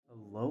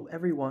Hello,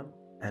 everyone,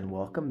 and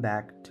welcome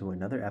back to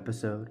another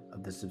episode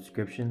of the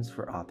Subscriptions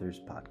for Authors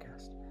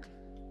podcast.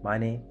 My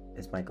name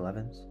is Michael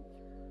Evans.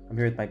 I'm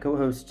here with my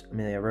co-host,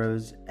 Amelia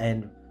Rose,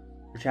 and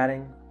we're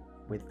chatting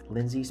with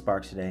Lindsey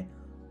Sparks today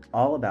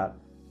all about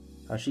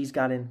how she's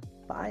gotten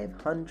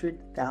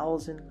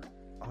 500,000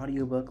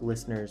 audiobook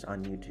listeners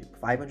on YouTube,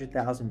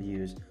 500,000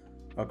 views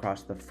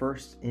across the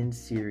first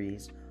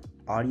in-series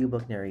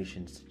audiobook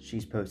narrations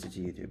she's posted to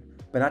YouTube.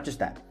 But not just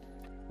that.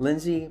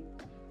 Lindsey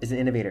is an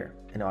innovator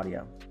in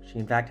audio. She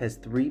in fact has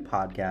 3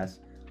 podcasts,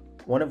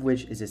 one of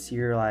which is a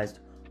serialized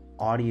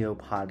audio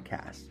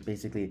podcast,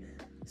 basically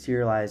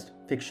serialized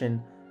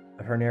fiction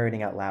of her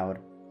narrating out loud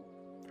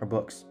her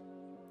books.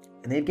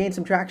 And they've gained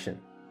some traction,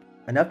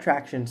 enough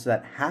traction so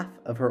that half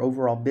of her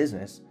overall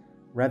business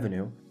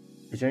revenue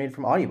is generated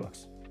from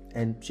audiobooks.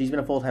 And she's been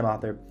a full-time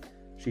author.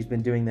 She's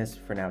been doing this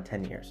for now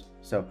 10 years.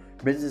 So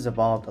her business has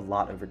evolved a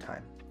lot over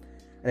time.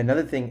 And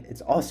another thing,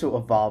 it's also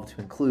evolved to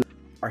include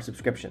our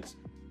subscriptions.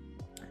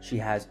 She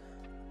has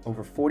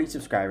over 40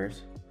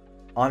 subscribers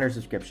on her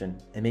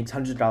subscription and makes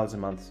hundreds of dollars a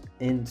month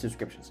in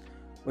subscriptions,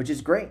 which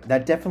is great.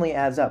 That definitely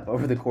adds up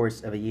over the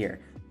course of a year.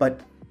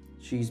 But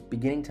she's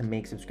beginning to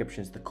make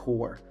subscriptions the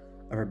core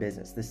of her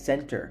business, the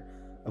center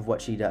of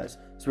what she does.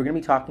 So we're going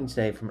to be talking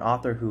today from an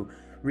author who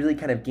really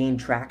kind of gained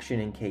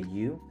traction in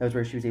KU. That was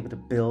where she was able to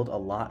build a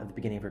lot at the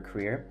beginning of her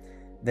career.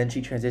 Then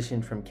she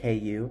transitioned from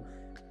KU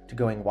to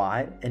going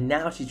wide, and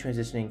now she's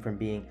transitioning from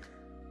being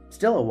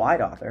still a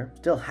wide author,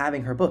 still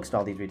having her books in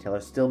all these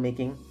retailers, still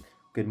making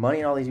good money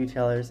in all these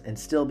retailers, and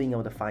still being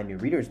able to find new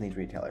readers in these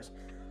retailers,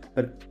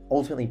 but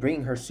ultimately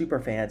bringing her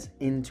super fans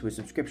into a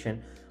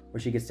subscription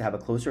where she gets to have a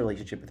closer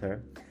relationship with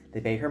her.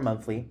 They pay her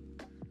monthly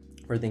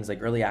for things like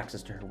early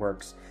access to her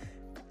works.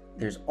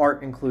 There's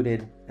art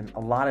included and a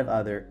lot of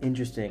other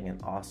interesting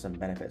and awesome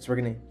benefits. We're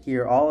going to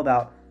hear all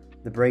about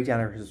the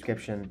breakdown of her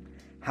subscription,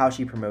 how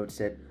she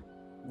promotes it,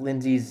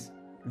 Lindsey's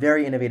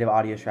very innovative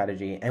audio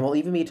strategy, and we'll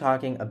even be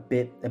talking a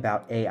bit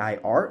about AI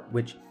art,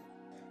 which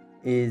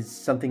is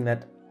something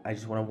that I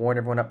just want to warn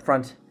everyone up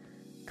front.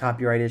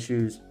 Copyright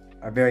issues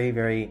are very,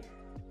 very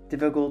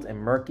difficult and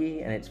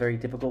murky, and it's very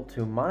difficult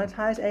to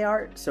monetize AI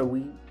art, so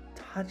we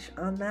touch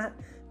on that,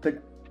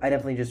 but I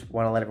definitely just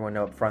want to let everyone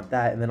know up front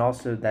that, and then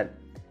also that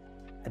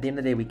at the end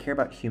of the day, we care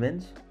about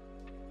humans.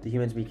 The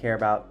humans we care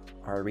about,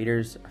 our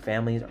readers, our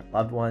families, our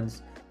loved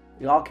ones.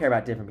 We all care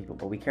about different people,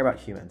 but we care about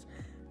humans.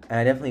 And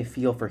I definitely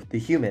feel for the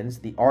humans,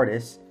 the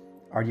artists,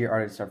 our dear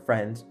artists, our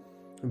friends,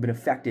 who've been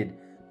affected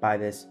by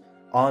this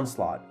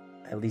onslaught.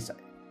 At least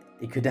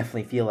it could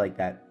definitely feel like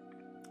that,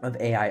 of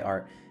AI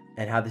art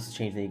and how this has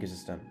changed the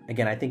ecosystem.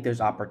 Again, I think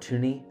there's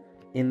opportunity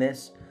in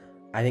this.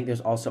 I think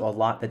there's also a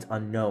lot that's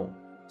unknown.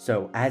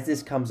 So as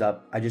this comes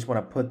up, I just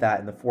want to put that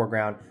in the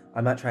foreground.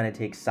 I'm not trying to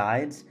take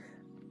sides.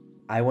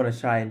 I want to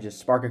try and just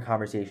spark a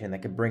conversation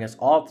that can bring us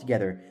all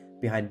together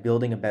behind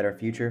building a better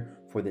future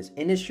for this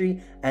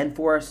industry and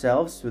for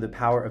ourselves through the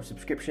power of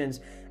subscriptions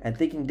and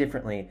thinking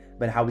differently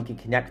about how we can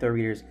connect with our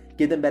readers,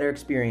 give them better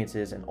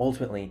experiences, and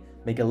ultimately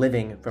make a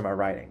living from our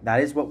writing.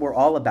 That is what we're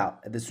all about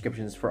at the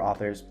Subscriptions for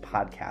Authors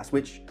podcast,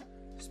 which,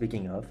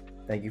 speaking of,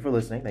 thank you for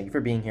listening. Thank you for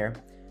being here.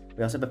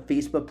 We also have a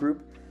Facebook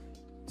group.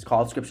 It's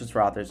called Subscriptions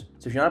for Authors.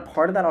 So if you're not a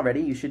part of that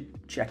already, you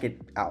should check it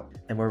out.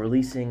 And we're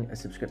releasing a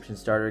subscription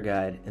starter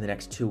guide in the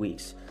next 2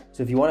 weeks.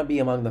 So if you want to be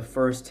among the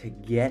first to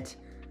get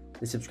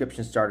the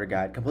subscription starter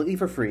guide completely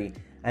for free,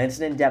 and it's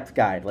an in-depth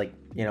guide,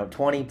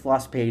 20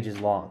 plus pages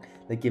long,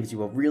 that gives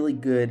you a really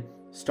good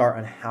start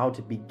on how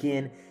to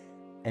begin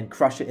and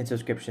crush it in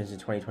subscriptions in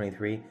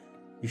 2023,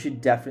 you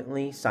should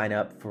definitely sign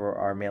up for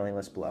our mailing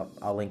list below.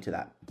 I'll link to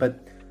that.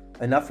 But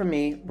enough from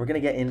me. We're going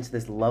to get into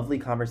this lovely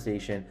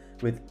conversation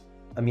with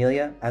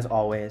Amelia, as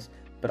always,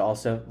 but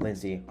also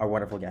Lindsey, our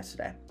wonderful guest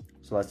today.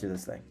 So let's do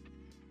this thing.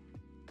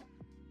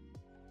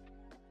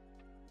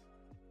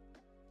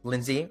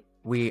 Lindsey,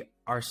 we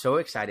are so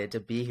excited to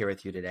be here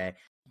with you today.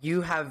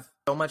 You have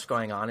so much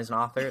going on as an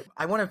author.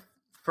 I want to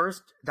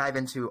first dive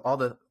into all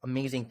the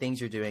amazing things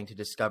you're doing to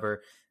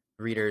discover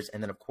readers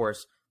and then, of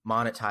course,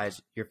 monetize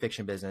your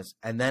fiction business.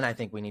 And then I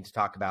think we need to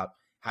talk about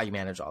how you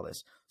manage all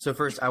this. So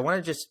first, I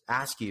want to just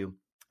ask you,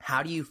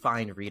 how do you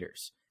find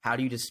readers? How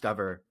do you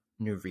discover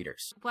new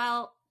readers?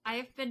 Well,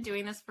 I've been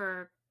doing this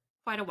for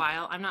quite a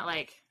while. I'm not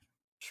like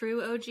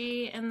true OG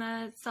in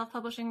the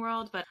self-publishing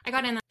world, but I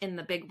got in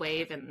the big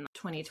wave in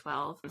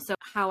 2012. So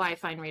how I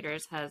find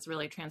readers has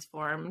really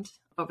transformed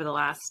over the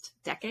last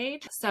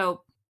decade.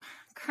 So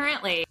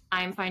currently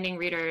I'm finding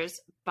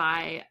readers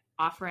by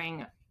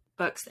offering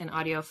books in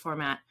audio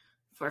format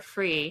for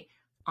free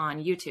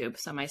on YouTube.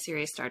 So my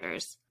series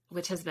starters,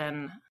 which is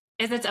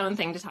its own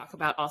thing to talk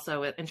about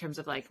also in terms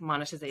of like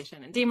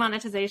monetization and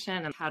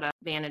demonetization and how to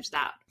manage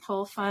that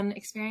whole fun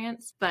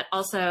experience. But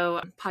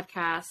also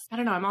podcasts. I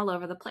don't know, I'm all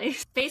over the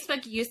place. Facebook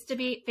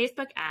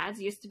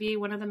ads used to be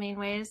one of the main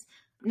ways.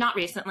 Not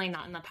recently,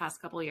 not in the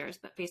past couple of years,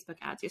 but Facebook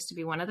ads used to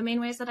be one of the main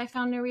ways that I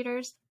found new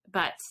readers.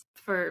 But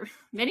for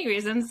many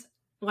reasons,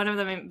 one of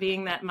them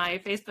being that my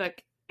Facebook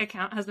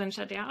account has been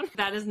shut down.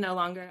 That is no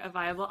longer a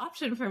viable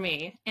option for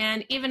me.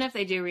 And even if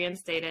they do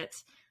reinstate it,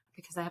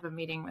 because I have a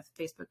meeting with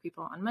Facebook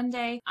people on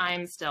Monday,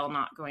 I'm still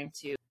not going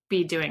to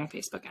be doing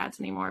Facebook ads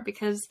anymore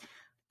because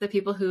the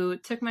people who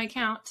took my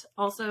account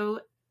also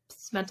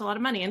spent a lot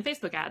of money in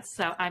Facebook ads.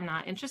 So I'm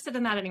not interested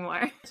in that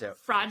anymore. So,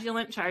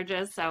 fraudulent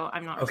charges. So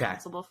I'm not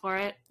responsible for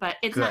it, but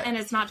it's Good. not, and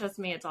it's not just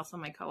me. It's also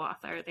my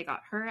co-author. They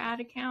got her ad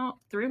account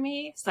through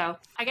me. So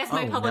I guess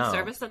my public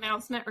service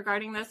announcement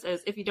regarding this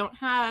is if you don't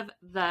have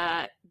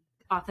the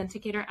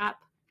Authenticator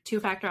app,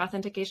 two-factor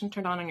authentication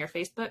turned on your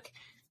Facebook,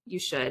 you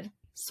should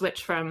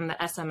switch from the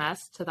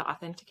SMS to the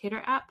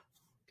Authenticator app,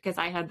 because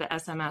I had the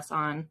SMS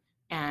on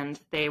and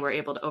they were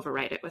able to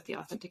overwrite it with the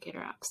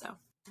Authenticator app. So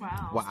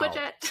Wow. switch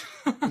it.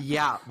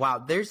 Yeah. Wow.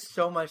 There's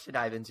so much to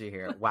dive into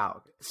here.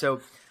 Wow.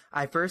 So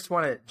I first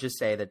want to just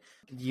say that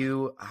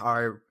you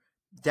are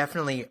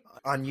definitely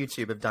on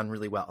YouTube have done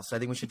really well. So I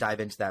think we should dive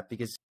into that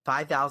because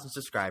 5,000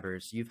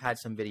 subscribers, you've had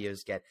some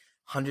videos get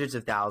hundreds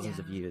of thousands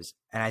of views.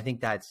 And I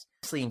think that's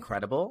actually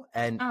incredible.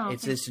 And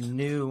it's this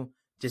new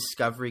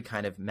discovery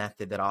kind of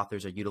method that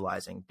authors are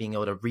utilizing, being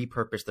able to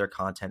repurpose their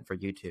content for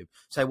YouTube.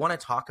 So I want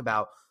to talk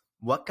about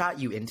what got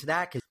you into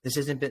that, because this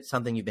hasn't been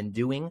something you've been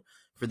doing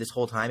for this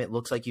whole time. It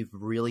looks like you've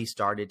really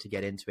started to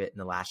get into it in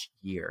the last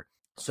year.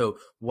 So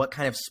what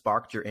kind of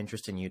sparked your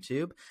interest in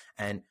YouTube,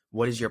 and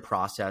what is your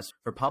process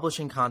for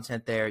publishing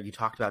content there? You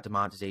talked about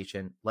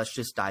demonetization. Let's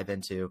just dive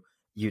into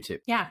YouTube.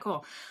 Yeah,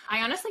 cool.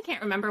 I honestly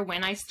can't remember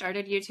when I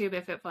started YouTube,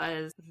 if it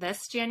was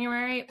this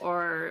January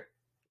or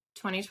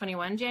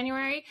 2021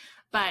 January,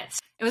 but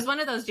it was one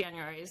of those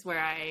Januaries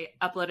where I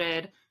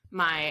uploaded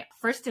my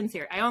first in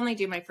series. I only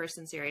do my first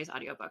in series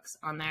audiobooks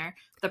on there,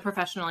 the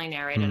professionally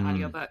narrated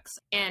audiobooks.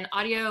 And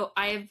audio,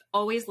 I've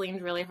always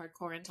leaned really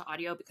hardcore into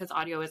audio because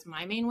audio is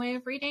my main way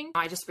of reading.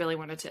 I just really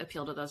wanted to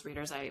appeal to those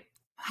readers. I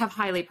have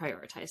highly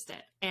prioritized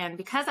it. And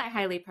because I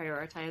highly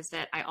prioritized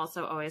it, I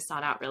also always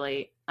sought out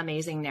really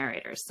amazing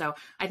narrators. So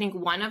I think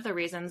one of the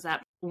reasons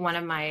that one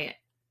of my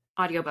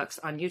audiobooks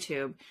on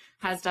YouTube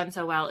has done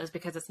so well is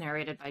because it's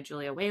narrated by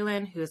Julia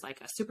Whalen, who's like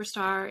a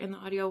superstar in the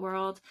audio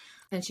world.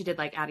 And she did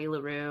like Addie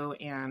LaRue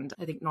and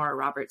I think Nora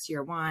Roberts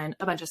Year One,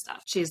 a bunch of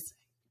stuff. She's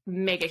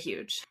mega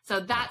huge. So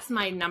that's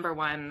my number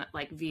one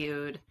like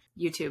viewed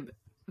YouTube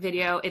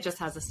video. It just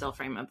has a still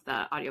frame of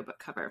the audiobook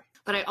cover.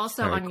 But I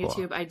also on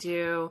YouTube, I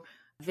do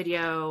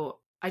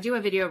a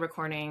video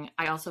recording.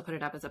 I also put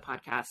it up as a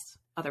podcast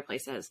other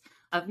places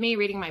of me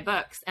reading my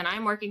books, and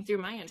I'm working through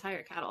my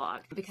entire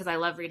catalog because I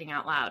love reading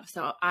out loud.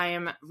 So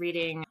I've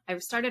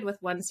started with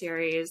one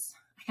series.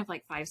 I have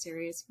like 5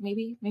 series,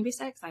 maybe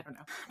 6. I don't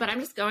know. But I'm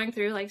just going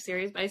through like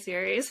series by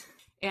series,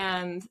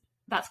 and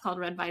that's called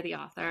Read by the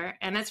Author.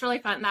 And it's really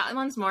fun. That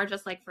one's more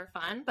just like for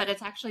fun, but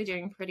it's actually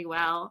doing pretty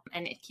well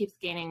and it keeps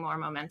gaining more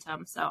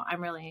momentum. So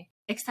I'm really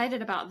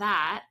excited about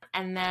that.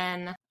 And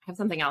then I have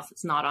something else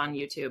that's not on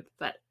YouTube,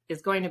 but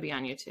is going to be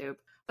on YouTube.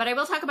 But I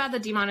will talk about the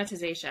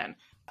demonetization,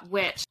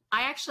 which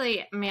I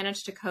actually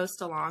managed to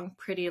coast along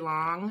pretty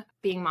long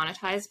being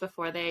monetized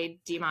before they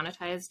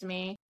demonetized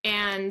me.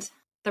 And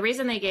the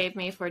reason they gave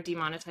me for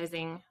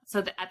demonetizing,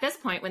 at this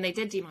point, when they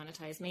did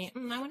demonetize me,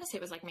 I want to say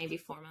it was like maybe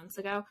 4 months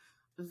ago,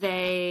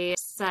 they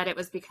said it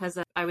was because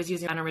I was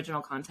using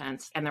unoriginal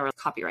content and there were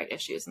copyright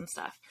issues and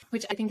stuff,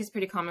 which I think is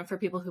pretty common for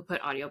people who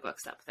put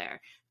audiobooks up there.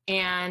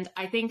 And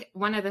I think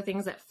one of the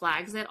things that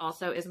flags it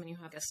also is when you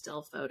have a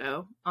still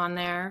photo on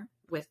there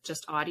with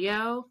just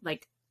audio.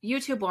 Like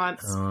YouTube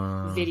wants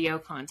video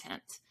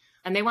content,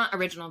 and they want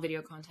original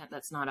video content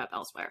that's not up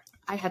elsewhere.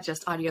 I had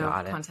just audio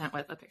content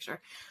with a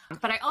picture,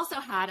 but I also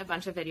had a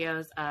bunch of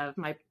videos of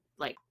my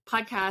like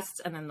podcasts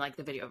and then like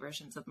the video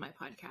versions of my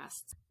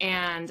podcasts.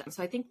 And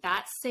so I think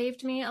that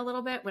saved me a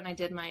little bit when I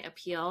did my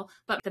appeal.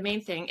 But the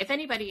main thing, if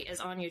anybody is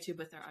on YouTube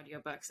with their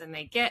audiobooks and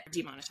they get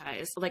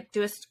demonetized, like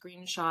do a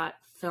screenshot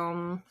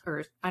film,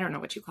 or I don't know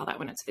what you call that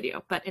when it's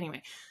video, but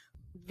anyway,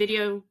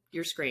 video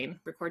your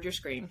screen, record your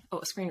screen. Oh,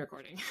 a screen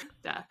recording.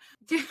 Duh.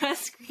 Do a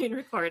screen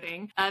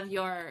recording of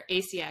your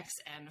ACX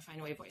and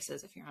Findaway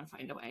voices if you're on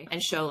Findaway, and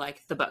show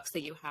like the books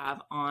that you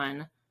have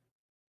on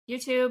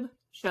YouTube,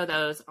 show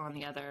those on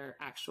the other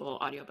actual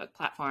audiobook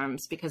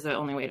platforms, because the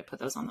only way to put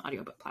those on the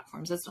audiobook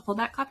platforms is to hold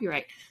that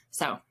copyright.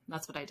 So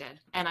that's what I did.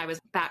 And I was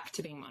back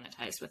to being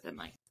monetized within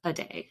like a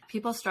day.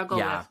 People struggle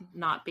with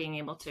not being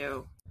able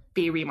to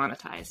be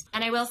remonetized.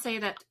 And I will say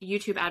that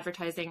YouTube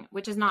advertising,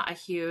 which is not a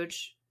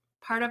huge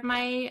part of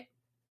my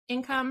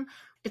income,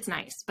 it's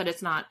nice, but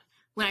it's not.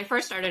 When I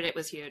first started, it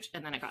was huge,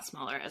 and then it got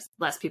smaller as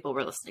less people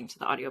were listening to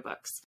the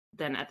audiobooks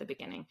than at the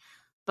beginning.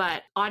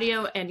 But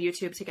audio and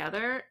YouTube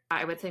together,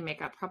 I would say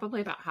make up probably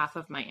about half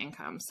of my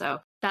income. So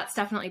that's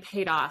definitely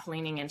paid off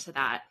leaning into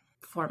that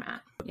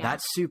format. Yeah.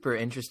 That's super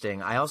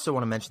interesting. I also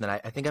want to mention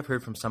that I think I've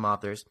heard from some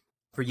authors,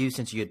 for you,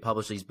 since you had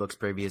published these books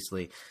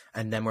previously,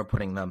 and then we're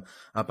putting them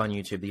up on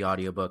YouTube, the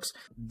audiobooks,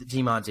 the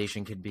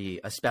demonetization could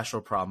be a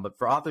special problem. But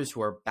for authors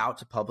who are about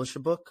to publish a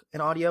book in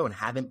audio and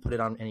haven't put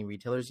it on any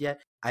retailers yet,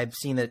 I've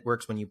seen that it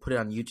works when you put it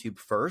on YouTube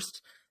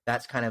first.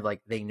 That's kind of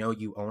like they know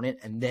you own it,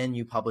 and then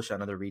you publish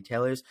on other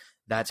retailers.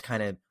 That's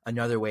kind of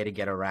another way to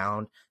get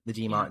around the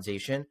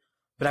demonetization.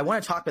 But I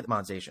want to talk about the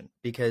monetization,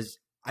 because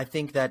I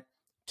think that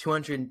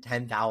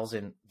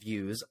 210,000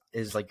 views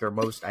is like your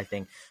most, I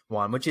think,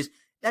 one,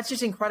 that's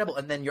just incredible.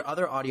 And then your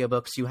other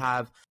audiobooks, you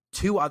have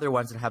 2 other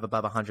ones that have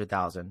above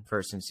 100,000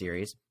 first in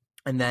series.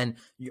 And then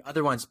your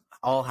other ones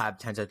all have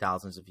tens of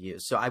thousands of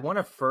views. So I want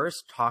to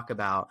first talk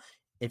about,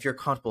 if you're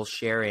comfortable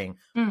sharing,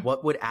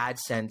 what would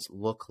AdSense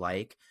look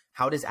like?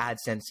 How does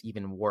AdSense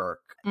even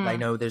work? I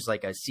know there's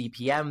like a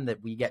CPM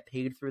that we get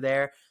paid through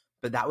there,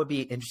 but that would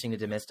be interesting to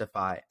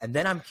demystify. And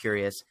then I'm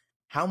curious,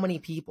 how many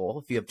people,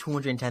 if you have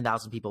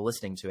 210,000 people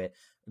listening to it,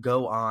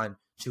 go on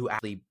to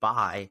actually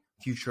buy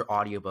future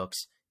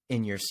audiobooks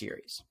in your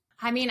series?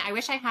 I mean, I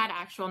wish I had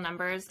actual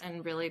numbers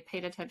and really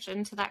paid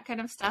attention to that kind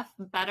of stuff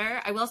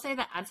better. I will say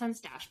that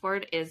AdSense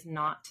dashboard is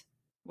not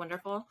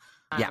wonderful.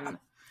 Yeah,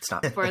 it's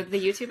not. For the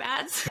YouTube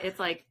ads, it's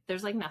like,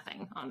 there's like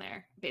nothing on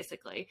there,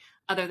 basically,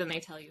 other than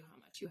they tell you how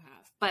much you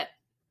have. But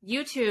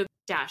YouTube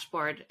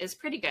dashboard is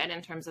pretty good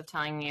in terms of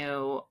telling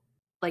you,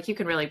 like, you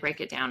can really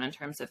break it down in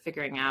terms of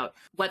figuring out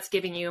what's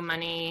giving you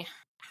money,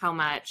 how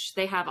much.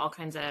 They have all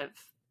kinds of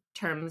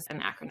terms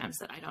and acronyms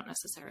that I don't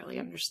necessarily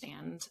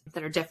understand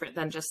that are different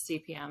than just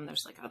CPM.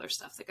 There's like other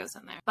stuff that goes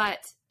in there, but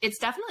it's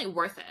definitely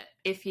worth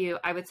it.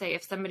 I would say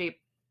if somebody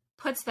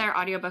puts their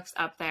audiobooks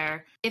up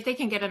there, if they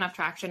can get enough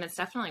traction, it's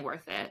definitely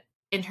worth it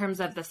in terms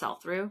of the sell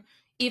through.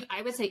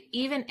 I would say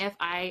even if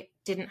I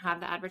didn't have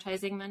the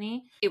advertising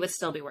money, it would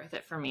still be worth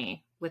it for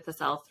me with the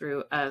sell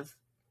through of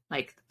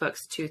like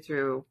books 2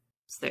 through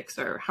 6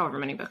 or however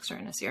many books are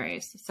in a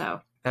series. So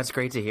that's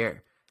great to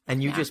hear.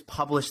 And you just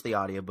published the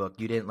audiobook.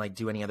 You didn't like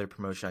do any other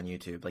promotion on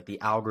YouTube. Like the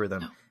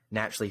algorithm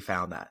naturally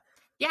found that.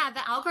 Yeah,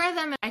 the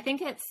algorithm, I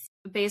think it's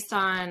based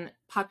on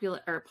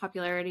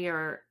popularity,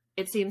 or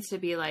it seems to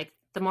be like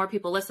the more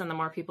people listen, the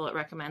more people it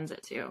recommends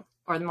it to,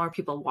 or the more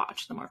people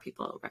watch, the more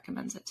people it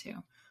recommends it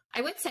to.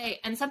 I would say,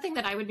 and something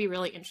that I would be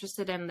really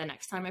interested in the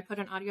next time I put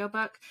an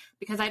audiobook,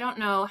 because I don't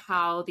know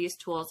how these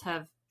tools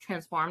have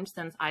transformed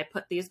since I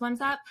put these ones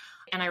up.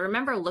 And I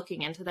remember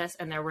looking into this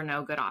and there were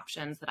no good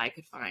options that I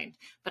could find.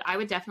 But I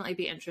would definitely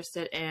be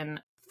interested in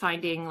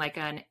finding like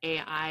an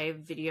AI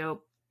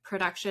video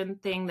production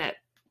thing that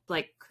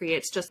like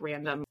creates just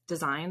random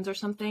designs or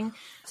something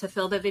to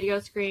fill the video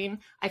screen.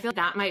 I feel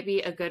that might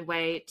be a good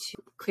way to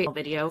create a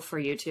video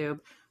for YouTube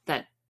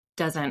that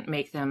doesn't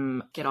make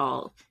them get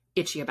all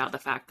itchy about the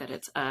fact that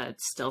it's a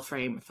still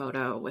frame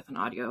photo with an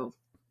audio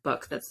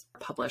book that's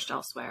published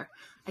elsewhere.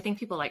 I think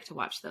people like to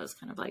watch those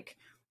kind of like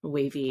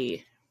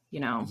wavy,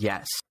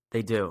 Yes,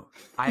 they do.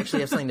 I actually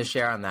have something to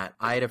share on that.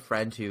 I had a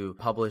friend who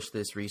published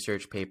this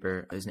research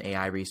paper as an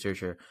AI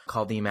researcher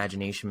called The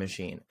Imagination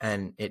Machine.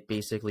 And it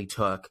basically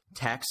took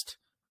text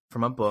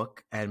from a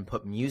book and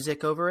put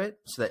music over it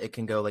so that it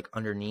can go like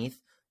underneath.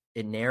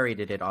 It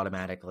narrated it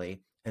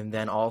automatically. And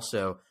then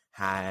also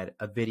had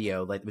a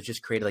video, like which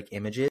just created like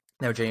images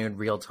that were generated in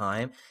real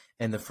time.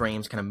 And the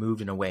frames kind of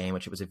moved in a way in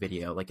which it was a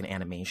video, like an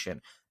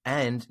animation.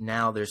 And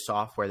now there's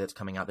software that's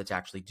coming out that's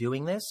actually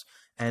doing this.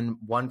 And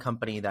one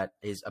company that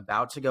is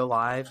about to go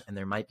live, and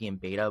there might be in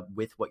beta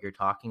with what you're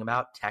talking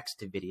about, text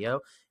to video,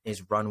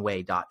 is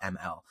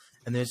runway.ml.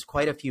 And there's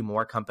quite a few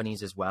more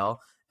companies as well.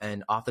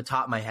 And off the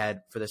top of my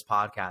head for this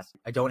podcast,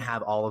 I don't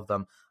have all of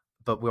them,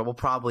 but we'll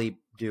probably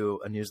do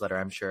a newsletter,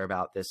 I'm sure,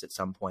 about this at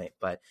some point.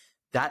 But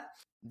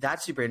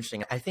that's super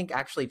interesting. I think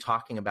actually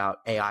talking about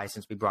AI,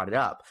 since we brought it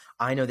up,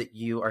 I know that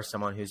you are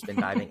someone who's been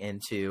diving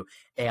into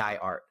AI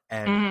art.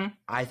 And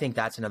I think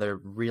that's another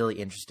really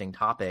interesting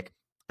topic,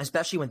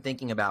 especially when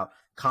thinking about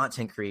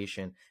content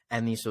creation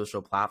and these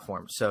social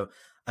platforms. So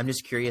I'm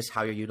just curious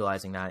how you're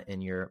utilizing that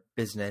in your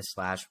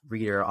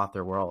business/reader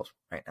author world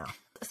right now.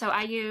 So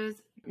I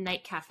use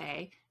Night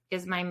Cafe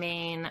is my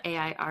main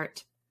AI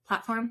art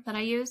platform that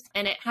I use.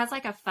 And it has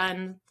like a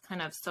fun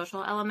kind of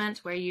social element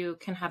where you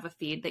can have a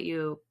feed that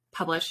you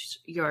publish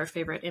your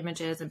favorite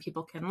images and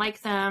people can like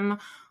them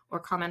or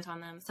comment on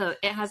them. So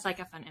it has like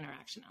a fun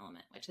interaction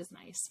element, which is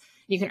nice.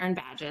 You can earn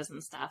badges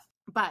and stuff.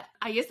 But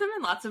I use them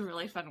in lots of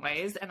really fun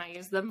ways, and I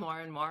use them more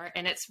and more,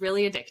 and it's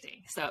really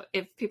addicting. So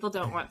if people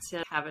don't want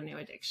to have a new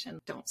addiction,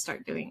 don't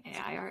start doing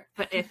AI art.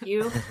 But if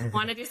you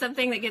want to do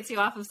something that gets you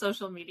off of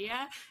social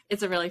media,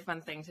 it's a really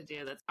fun thing to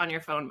do that's on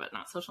your phone, but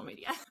not social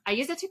media. I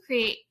use it to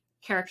create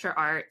character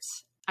art.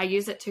 I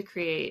use it to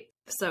create,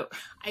 so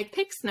I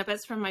pick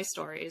snippets from my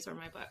stories or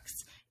my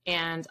books,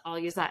 and I'll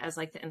use that as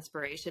like the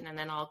inspiration, and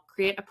then I'll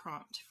create a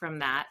prompt from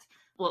that.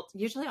 Well,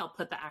 usually I'll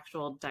put the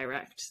actual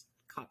direct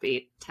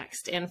copy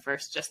text in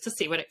first just to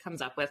see what it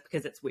comes up with,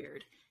 because it's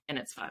weird and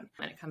it's fun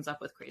and it comes up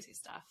with crazy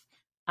stuff.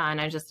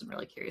 And I just am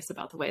really curious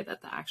about the way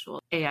that the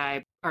actual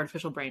AI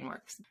artificial brain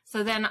works.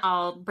 So then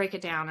I'll break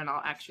it down and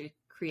I'll actually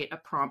create a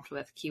prompt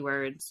with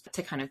keywords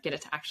to kind of get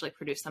it to actually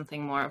produce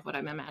something more of what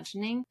I'm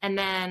imagining. And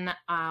then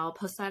I'll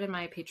post that in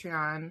my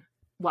Patreon.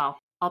 Well,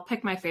 I'll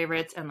pick my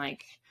favorites and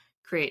like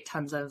create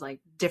tons of like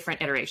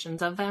different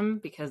iterations of them,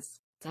 because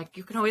it's like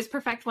you can always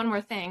perfect one more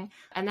thing.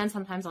 And then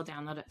sometimes I'll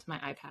download it to my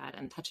iPad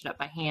and touch it up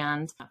by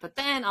hand. But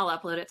then I'll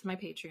upload it to my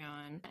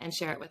Patreon and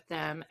share it with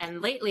them.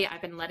 And lately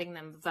I've been letting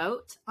them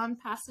vote on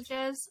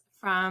passages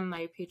from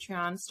my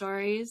Patreon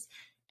stories.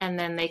 And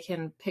then they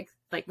can pick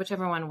like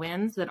whichever one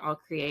wins, then I'll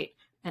create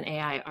an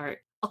AI art.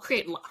 I'll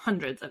create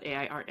hundreds of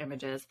AI art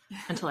images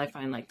until I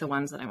find like the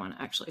ones that I want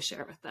to actually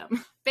share with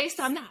them based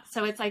on that.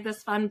 So it's like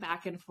this fun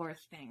back and forth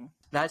thing.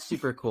 That's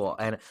super cool.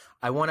 And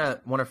I want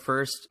to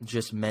first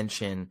just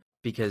mention,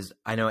 because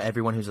I know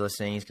everyone who's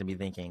listening is going to be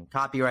thinking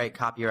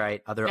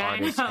copyright, other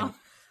artists. And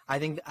I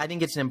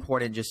think it's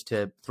important just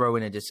to throw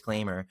in a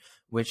disclaimer,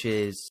 which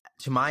is,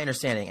 to my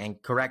understanding, and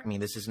correct me,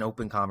 this is an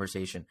open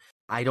conversation,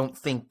 I don't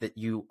think that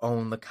you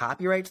own the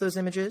copyright to those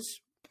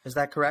images. Is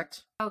that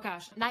correct? Oh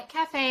gosh, Night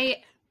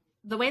Cafe.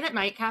 The way that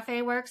Night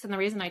Cafe works, and the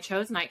reason I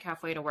chose Night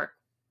Cafe to work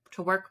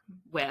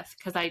with,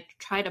 because I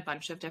tried a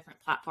bunch of different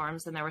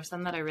platforms, and there were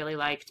some that I really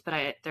liked,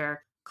 but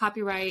their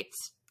copyright,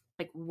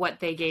 like what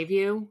they gave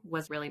you,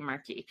 was really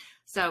murky.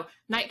 So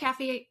Night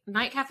Cafe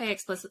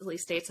explicitly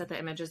states that the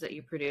images that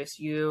you produce,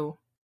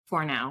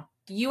 for now,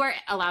 you are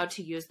allowed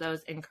to use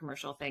those in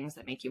commercial things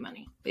that make you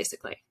money,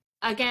 basically.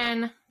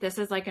 Again, this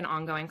is like an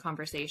ongoing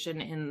conversation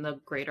in the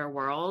greater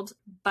world,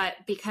 but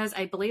because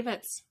I believe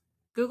it's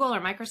Google or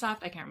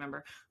Microsoft, I can't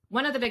remember,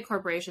 one of the big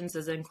corporations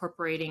is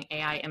incorporating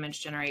AI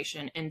image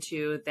generation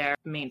into their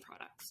main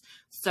products.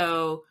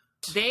 So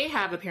they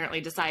have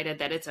apparently decided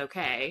that it's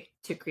okay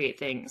to create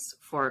things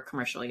for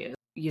commercial use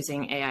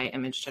using AI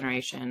image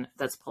generation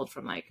that's pulled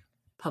from like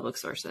public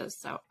sources.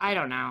 So I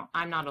don't know.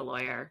 I'm not a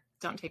lawyer.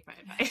 Don't take my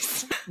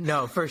advice.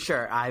 No, for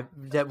sure. I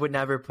would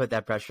never put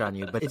that pressure on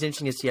you, but it's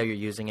interesting to see how you're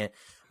using it.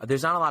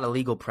 There's not a lot of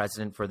legal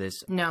precedent for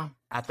this. No.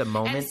 At the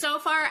moment. And so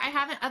far, I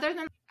haven't, other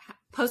than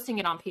posting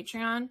it on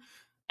Patreon,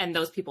 and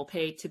those people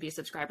pay to be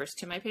subscribers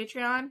to my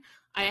Patreon,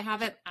 I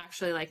haven't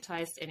actually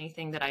liketised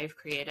anything that I've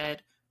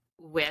created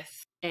with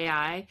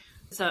AI.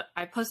 So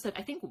I posted,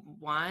 I think,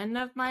 one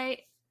of my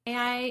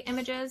AI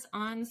images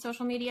on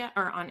social media,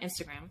 or on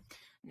Instagram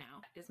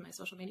now is my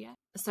social media.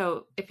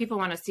 So if people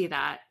want to see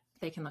that,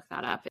 they can look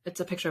that up. It's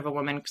a picture of a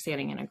woman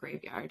standing in a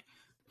graveyard.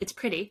 It's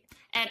pretty.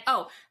 And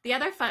the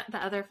other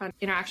fun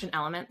interaction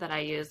element that I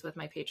use with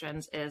my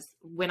patrons is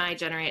when I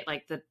generate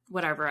like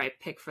whatever I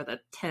pick for the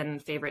 10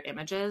 favorite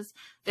images,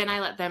 then I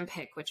let them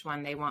pick which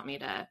one they want me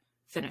to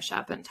finish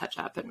up and touch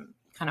up and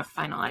kind of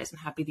finalize and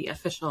have be the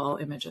official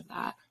image of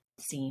that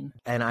scene.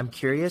 And I'm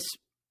curious,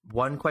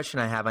 one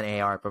question I have on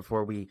AR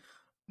before we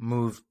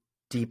move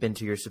deep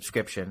into your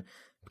subscription,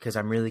 because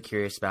I'm really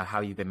curious about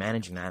how you've been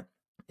managing that,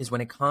 is when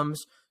it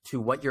comes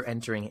to what you're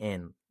entering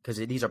in. Because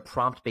these are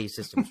prompt-based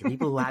systems. For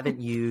people who haven't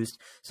used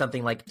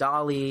something like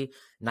DALL-E,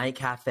 Night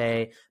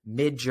Cafe,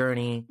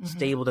 Midjourney,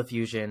 Stable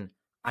Diffusion,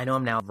 I know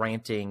I'm now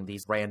ranting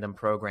these random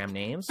program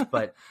names,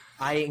 but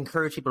I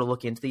encourage people to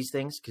look into these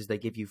things because they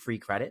give you free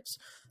credits.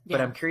 Yeah.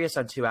 But I'm curious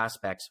on two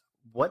aspects.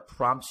 What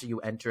prompts are you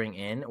entering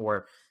in,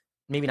 or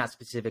maybe not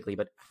specifically,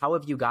 but how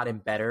have you gotten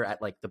better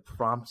at like the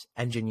prompt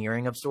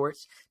engineering of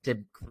sorts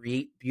to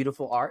create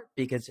beautiful art?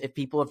 Because if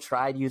people have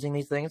tried using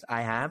these things,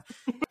 I have.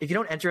 If you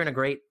don't enter in a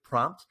great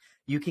prompt,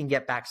 you can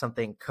get back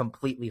something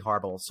completely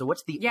horrible. So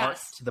what's the art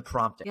to the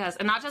prompting? Yes,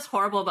 and not just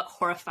horrible, but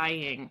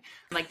horrifying.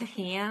 Like the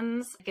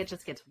hands, it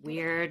just gets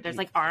weird. There's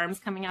like arms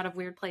coming out of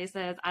weird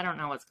places. I don't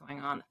know what's going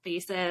on. The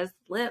faces,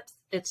 lips,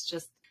 it's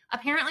just,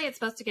 apparently it's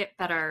supposed to get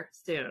better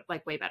soon,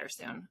 like way better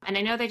soon. And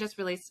I know they just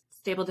released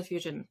Stable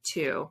Diffusion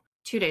 2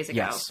 days ago.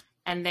 Yes.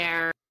 And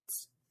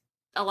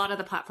a lot of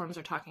the platforms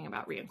are talking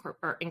about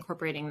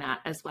incorporating that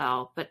as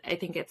well. But I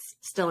think it's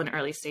still in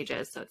early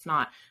stages, so it's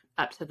not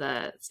up to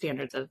the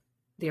standards of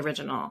the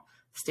original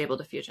Stable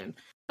Diffusion.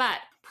 But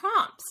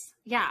prompts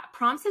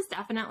is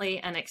definitely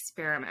an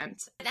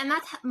experiment. And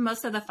that's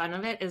most of the fun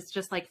of it, is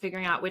just like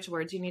figuring out which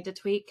words you need to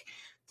tweak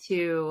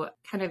to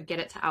kind of get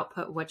it to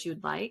output what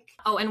you'd like.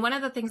 Oh, and one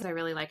of the things I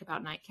really like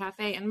about Night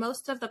Cafe, and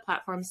most of the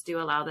platforms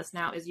do allow this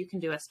now, is you can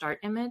do a start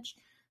image.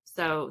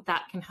 So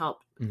that can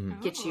help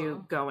get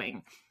you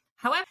going.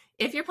 However,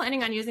 if you're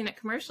planning on using it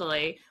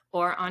commercially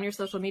or on your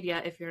social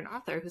media, if you're an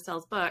author who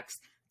sells books,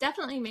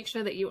 definitely make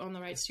sure that you own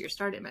the rights to your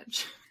start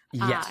image.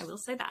 Yes. I will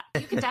say that.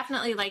 You can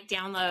definitely like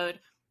download,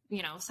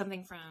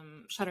 something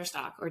from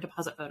Shutterstock or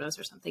Deposit Photos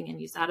or something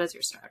and use that as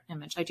your start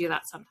image. I do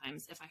that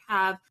sometimes if I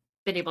have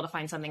been able to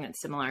find something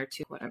that's similar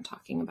to what I'm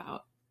talking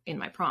about in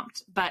my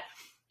prompt. But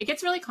it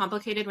gets really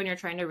complicated when you're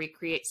trying to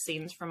recreate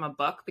scenes from a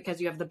book, because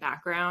you have the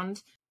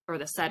background or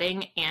the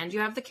setting and you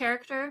have the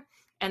character.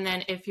 And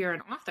then if you're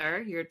an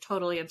author, you're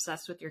totally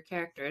obsessed with your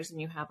characters and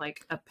you have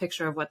like a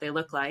picture of what they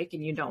look like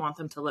and you don't want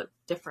them to look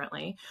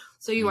differently.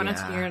 So you want it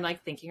to be, you're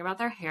like thinking about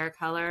their hair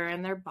color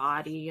and their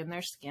body and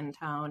their skin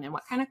tone and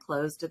what kind of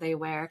clothes do they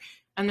wear.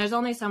 And there's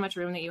only so much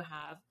room that you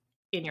have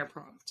in your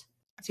prompt.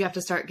 So you have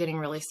to start getting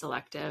really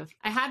selective.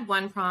 I had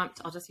one prompt,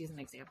 I'll just use an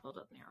example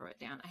to narrow it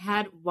down. I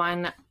had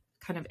one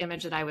kind of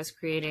image that I was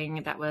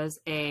creating that was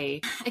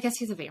I guess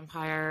he's a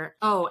vampire.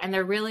 Oh, and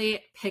they're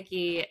really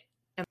picky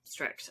and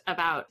strict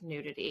about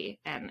nudity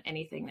and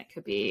anything that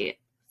could be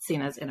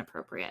seen as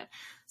inappropriate.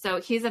 So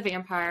he's a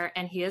vampire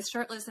and he is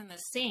shirtless in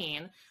this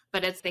scene,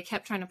 but they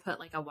kept trying to put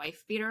like a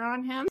wife beater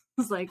on him.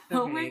 It's like, okay,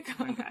 oh my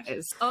God,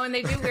 guys. Oh, and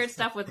they do weird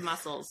stuff with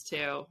muscles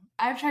too.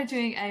 I've tried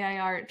doing AI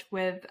art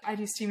I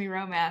do steamy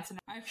romance, and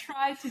I've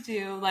tried to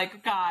do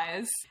like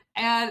guys,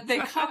 And they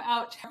come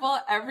out terrible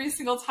every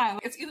single time.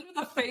 It's either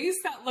the face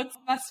that looks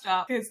messed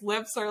up, his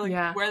lips are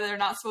like where they're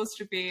not supposed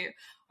to be,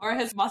 or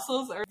his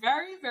muscles are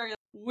very, very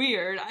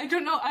weird. I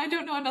don't know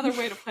another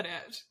way to put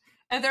it.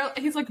 And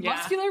he's like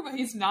muscular, but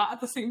he's not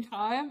at the same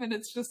time. And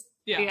it's just,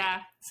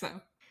 So.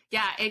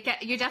 Yeah,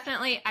 you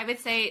definitely, I would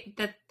say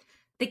that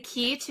the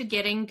key to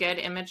getting good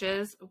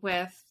images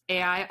with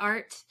AI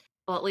art,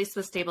 well, at least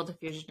with Stable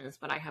Diffusion is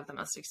what I have the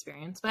most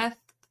experience with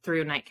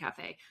through Night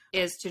Cafe,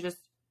 is to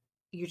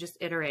you just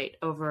iterate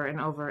over and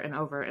over and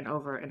over and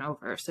over and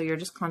over. So you're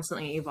just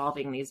constantly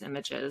evolving these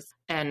images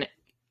and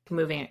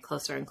moving it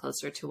closer and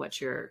closer to what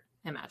you're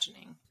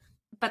imagining.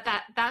 But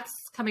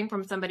that's coming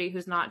from somebody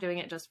who's not doing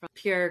it just from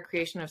pure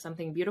creation of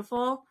something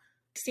beautiful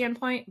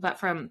standpoint, but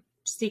from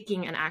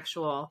seeking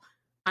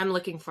I'm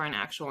looking for an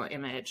actual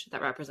image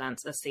that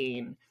represents a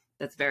scene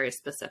that's very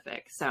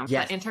specific. So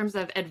but in terms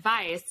of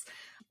advice,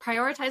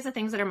 prioritize the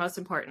things that are most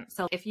important.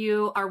 So if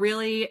you are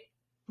really,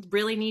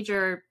 really need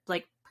your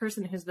like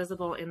person who's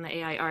visible in the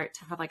AI art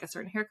to have like a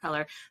certain hair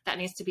color, that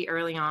needs to be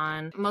early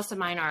on. Most of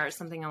mine are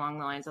something along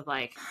the lines of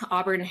like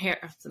auburn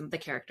hair. The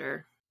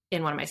character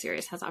in one of my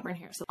series has auburn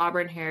hair. So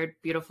auburn haired,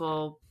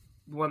 beautiful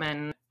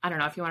woman. I don't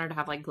know, if you wanted to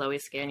have like glowy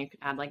skin, you could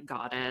add like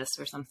goddess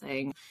or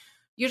something.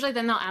 Usually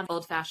then they'll add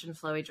old-fashioned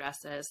flowy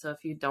dresses. So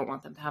if you don't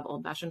want them to have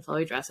old-fashioned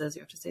flowy dresses,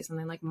 you have to say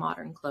something like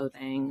modern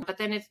clothing. But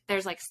then if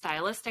there's like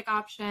stylistic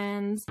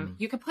options,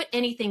 you can put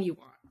anything you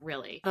want,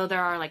 really. Though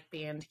there are like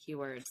banned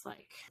keywords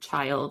like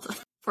child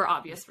for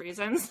obvious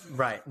reasons.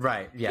 Right,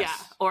 yes.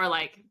 Yeah, or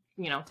like,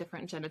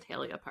 different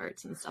genitalia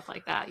parts and stuff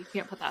like that. You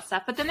can't put that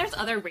stuff. But then there's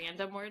other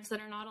random words that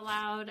are not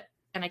allowed,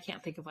 and I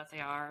can't think of what they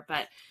are.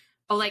 But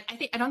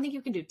I don't think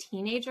you can do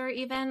teenager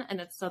even,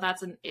 and so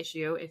that's an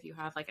issue if you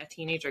have like a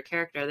teenager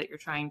character that you're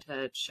trying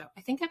to show.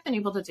 I think I've been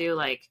able to do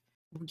like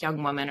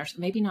young woman, or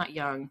maybe not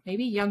young.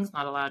 Maybe young's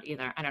not allowed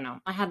either. I don't know.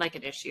 I had like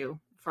an issue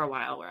for a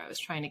while where I was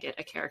trying to get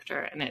a character,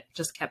 and it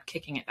just kept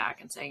kicking it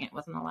back and saying it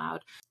wasn't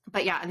allowed.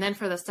 But yeah, and then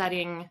for the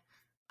setting,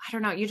 I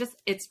don't know,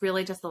 it's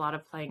really just a lot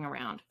of playing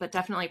around, but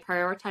definitely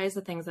prioritize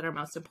the things that are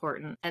most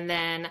important. And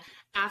then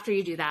after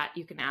you do that,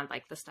 you can add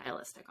like the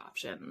stylistic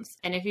options.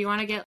 And if you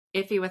want to get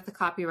iffy with the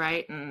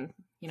copyright and,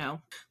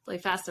 play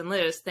fast and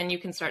loose, then you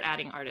can start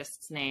adding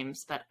artists'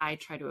 names. But I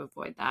try to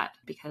avoid that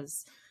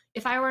because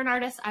if I were an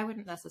artist, I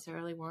wouldn't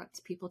necessarily want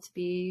people to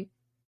be,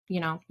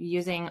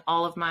 using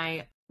all of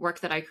my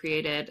work that I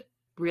created,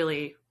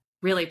 really,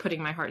 really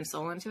putting my heart and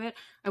soul into it.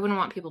 I wouldn't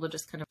want people to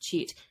just kind of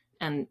cheat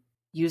and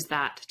use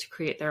that to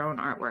create their own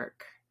artwork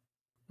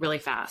really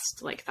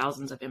fast, like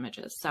thousands of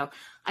images. So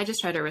I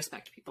just try to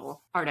respect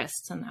people,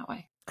 artists, in that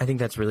way. I think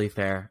that's really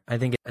fair. I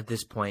think at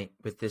this point,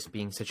 with this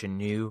being such a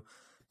new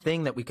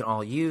thing that we can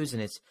all use,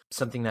 and it's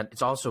something that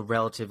it's also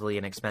relatively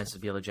inexpensive to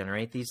be able to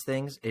generate these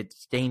things,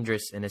 it's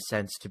dangerous in a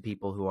sense to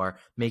people who are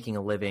making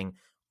a living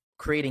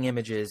creating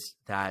images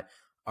that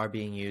are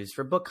being used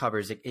for book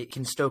covers. It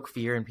can stoke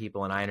fear in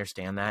people, and I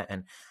understand that.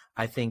 And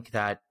I think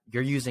that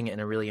you're using it in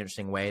a really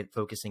interesting way,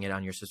 focusing it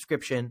on your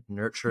subscription,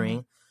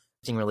 nurturing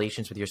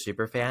relations with your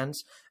super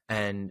fans,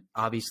 and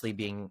obviously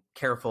being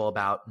careful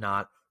about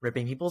not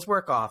ripping people's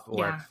work off,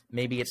 or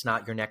maybe it's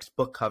not your next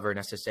book cover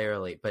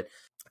necessarily, but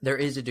there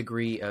is a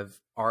degree of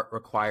art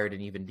required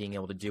in even being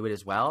able to do it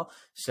as well.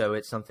 So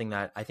it's something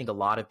that I think a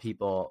lot of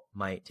people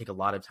might take a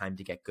lot of time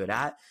to get good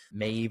at,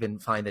 may even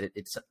find that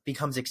it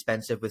becomes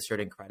expensive with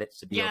certain credits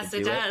to be able to do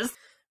it. Yes, it does.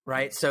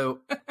 Right. So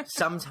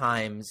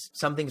sometimes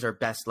some things are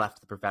best left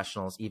to the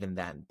professionals even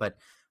then. But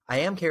I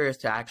am curious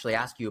to actually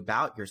ask you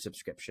about your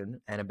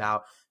subscription and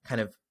about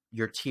kind of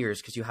your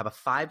tiers, because you have a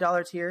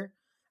 $5 tier,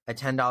 a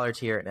 $10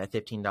 tier, and a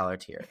 $15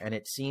 tier. And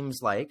it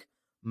seems like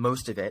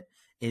most of it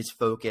is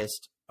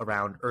focused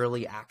around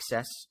early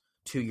access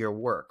to your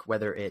work,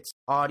 whether it's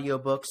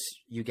audiobooks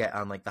you get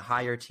on like the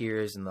higher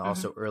tiers, and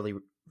also early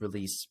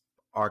release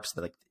arcs,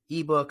 like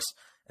the ebooks.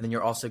 And then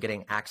you're also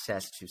getting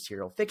access to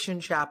serial fiction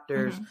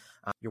chapters,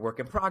 your work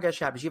in progress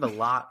chapters. You have a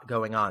lot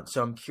going on.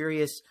 So I'm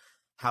curious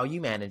how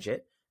you manage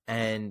it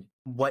and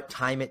what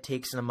time it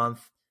takes in a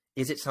month.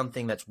 Is it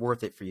something that's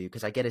worth it for you?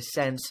 Because I get a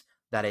sense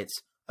that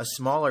it's a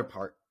smaller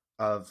part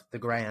of the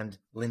grand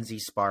Lindsey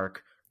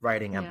Spark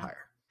writing empire.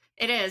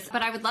 It is,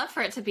 but I would love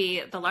for it to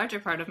be the larger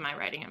part of my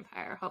writing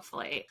empire,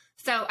 hopefully.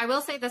 So I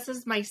will say this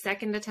is my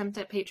second attempt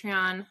at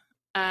Patreon.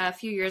 A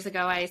few years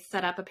ago, I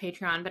set up a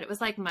Patreon, but it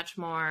was like much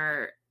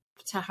more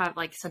to have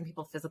like some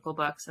people physical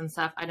books and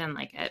stuff. I didn't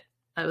like it.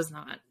 It was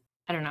not,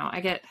 I don't know.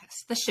 I get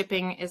the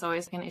shipping is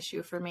always an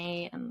issue for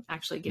me, and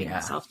actually getting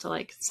myself to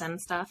like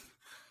send stuff.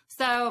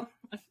 So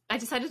I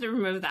decided to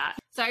remove that.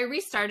 So I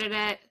restarted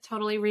it,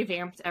 totally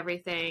revamped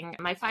everything.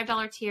 My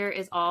 $5 tier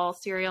is all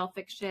serial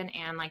fiction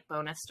and like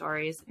bonus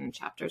stories and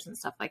chapters and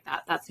stuff like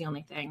that. That's the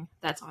only thing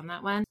that's on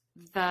that one.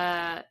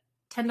 The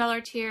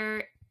 $10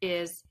 tier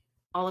is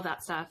all of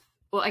that stuff.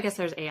 Well, I guess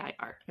there's AI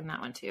art in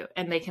that one too,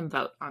 and they can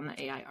vote on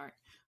the AI art.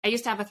 I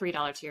used to have a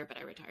 $3 tier, but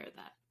I retired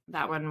that.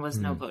 That one was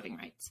no voting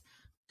rights.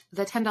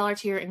 The $10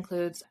 tier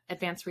includes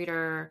advanced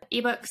reader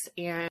ebooks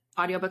and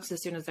audiobooks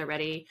as soon as they're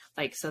ready.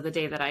 Like, so the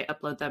day that I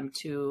upload them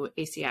to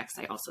ACX,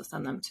 I also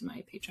send them to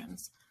my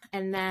patrons.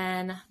 And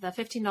then the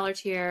 $15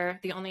 tier,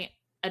 the only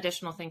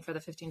additional thing for the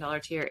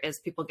 $15 tier is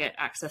people get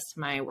access to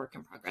my work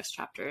in progress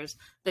chapters.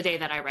 The day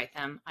that I write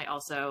them, I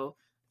also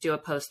do a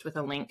post with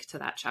a link to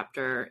that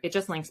chapter. It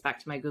just links back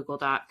to my Google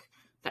Doc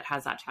that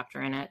has that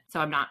chapter in it. So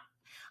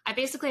I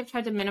basically have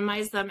tried to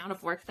minimize the amount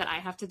of work that I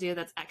have to do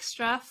that's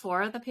extra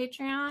for the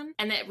Patreon.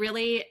 And it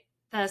really,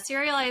 the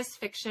serialized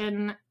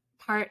fiction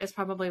part is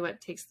probably what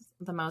takes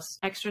the most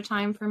extra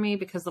time for me,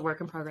 because the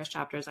work in progress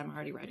chapters, I'm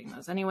already writing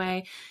those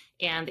anyway.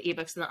 And the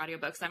ebooks and the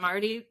audiobooks, I'm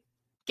already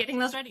getting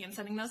those ready and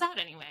sending those out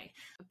anyway.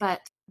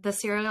 But the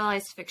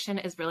serialized fiction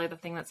is really the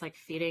thing that's like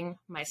feeding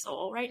my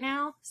soul right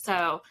now.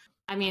 So,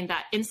 I mean,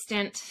 that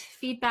instant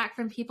feedback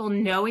from people,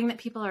 knowing that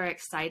people are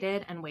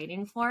excited and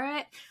waiting for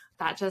it,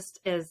 that just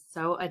is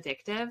so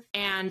addictive.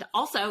 And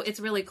also it's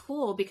really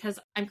cool because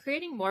I'm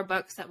creating more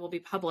books that will be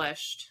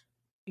published,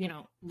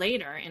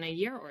 later in a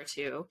year or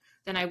two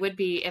than I would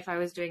be if I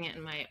was doing it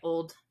in my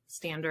old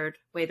standard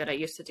way that I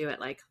used to do it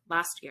like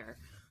last year,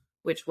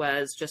 which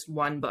was just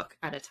one book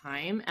at a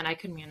time. And I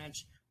could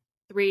manage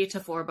 3 to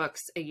 4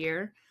 books a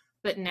year.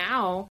 But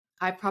now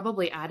I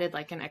probably added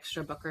like an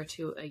extra book or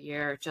 2 a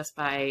year just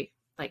by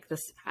like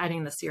this,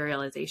 adding the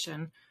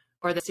serialization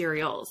or the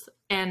serials.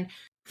 And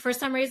for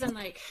some reason,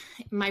 like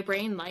my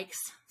brain likes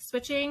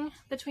switching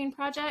between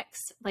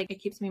projects. Like it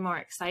keeps me more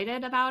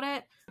excited about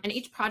it. And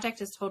each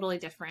project is totally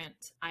different.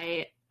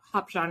 I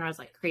hop genres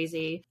like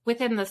crazy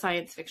within the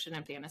science fiction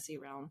and fantasy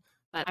realm,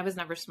 but I was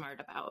never smart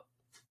about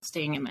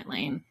staying in my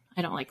lane.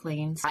 I don't like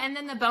lanes. And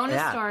then the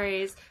bonus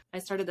stories, I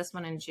started this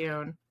one in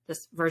June,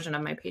 this version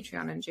of my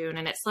Patreon in June,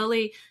 and it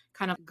slowly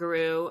kind of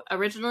grew.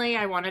 Originally,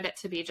 I wanted it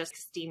to be just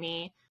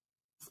steamy,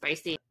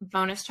 spicy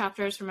bonus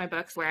chapters for my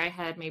books where I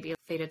had maybe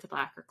faded to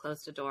black or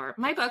closed a door.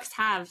 My books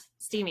have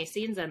steamy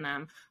scenes in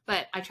them,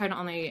 but I try to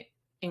only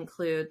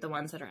include the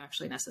ones that are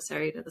actually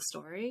necessary to the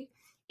story.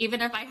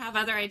 Even if I have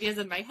other ideas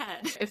in my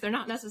head, if they're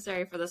not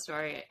necessary for the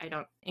story, I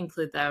don't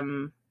include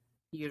them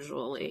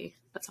usually,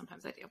 but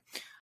sometimes I do.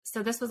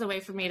 So this was a way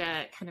for me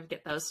to kind of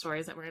get those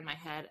stories that were in my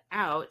head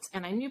out.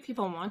 And I knew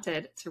people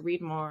wanted to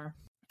read more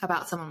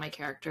about some of my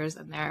characters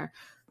and their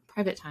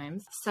private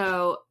times.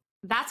 So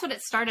that's what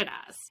it started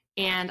as.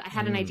 And I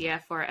had an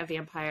idea for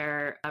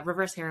a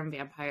reverse harem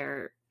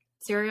vampire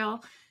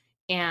serial.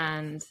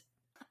 And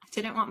I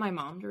didn't want my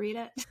mom to read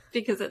it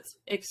because it's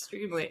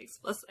extremely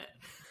explicit.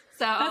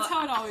 So that's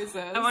how it always is.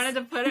 I wanted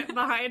to put it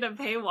behind a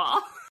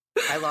paywall.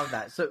 I love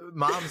that. So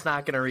mom's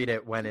not going to read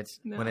it when it's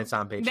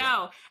on Patreon.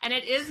 No, and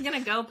it is going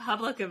to go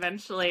public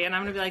eventually, and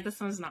I'm going to be like, this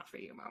one's not for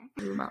you, Mom.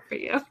 It's not for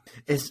you.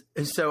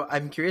 So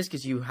I'm curious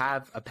because you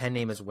have a pen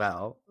name as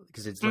well,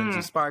 because it's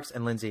Lindsey Sparks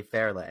and Lindsey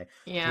Fairley.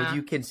 Yeah. Would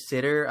you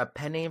consider a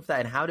pen name for that?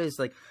 And how does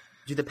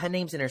do the pen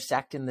names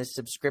intersect in this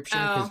subscription?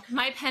 Oh,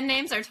 my pen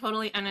names are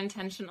totally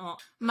unintentional.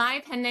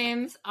 My pen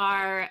names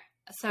are,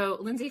 so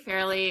Lindsey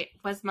Fairley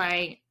was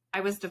I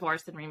was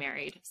divorced and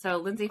remarried. So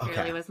Lindsey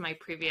Fairley was my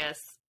previous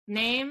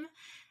name.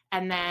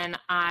 And then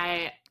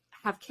I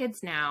have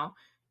kids now,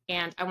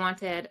 and I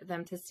wanted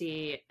them to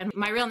see, and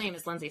my real name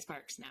is Lindsey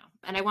Sparks now.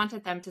 And I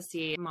wanted them to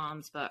see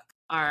Mom's book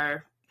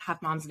or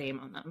have Mom's name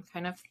on them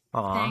kind of thing.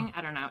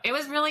 I don't know. It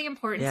was really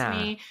important to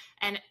me.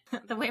 And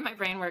the way my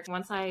brain works,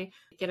 once I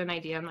get an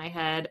idea in my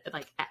head,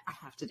 like I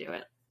have to do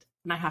it,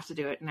 and I have to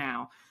do it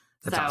now.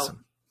 That's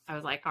awesome. I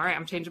was like, all right,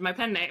 I'm changing my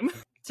pen name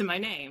to my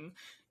name.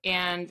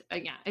 And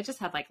it just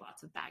had like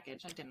lots of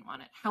baggage. I didn't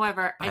want it.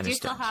 However, I do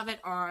still have it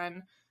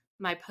on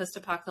my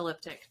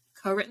post-apocalyptic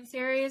co-written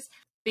series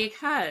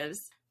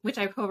which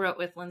I co-wrote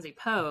with Lindsey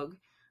Pogue,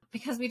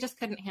 because we just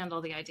couldn't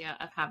handle the idea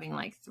of having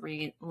like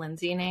 3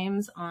 Lindsey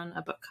names on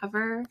a book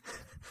cover.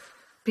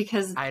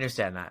 Because I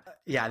understand that.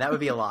 Yeah, that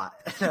would be a lot.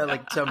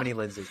 Like so many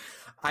Lindseys.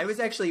 I was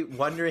actually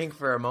wondering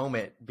for a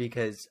moment,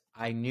 because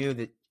I knew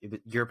that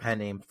your pen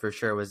name for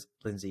sure was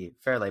Lindsey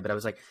Fairley, but I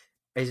was like,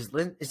 is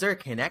there a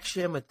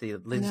connection with the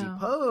Lindsey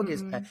Pogue?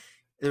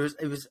 It was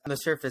on the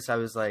surface. I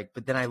was like,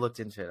 but then I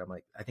looked into it. I'm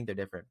like, I think they're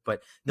different.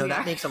 But no,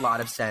 that makes a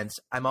lot of sense.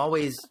 I'm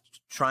always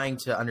trying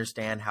to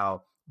understand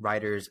how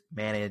writers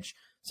manage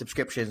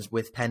subscriptions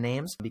with pen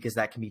names, because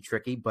that can be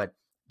tricky. But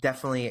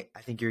definitely, I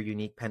think your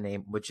unique pen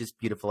name, which is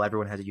beautiful.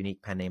 Everyone has a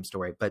unique pen name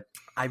story. But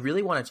I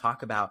really want to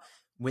talk about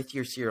with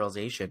your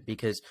serialization,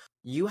 because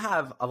you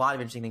have a lot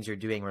of interesting things you're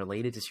doing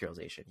related to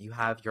serialization. You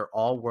have your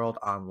All World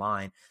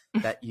Online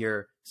that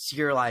you're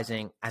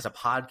serializing as a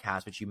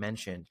podcast, which you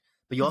mentioned.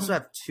 But you also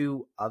have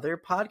 2 other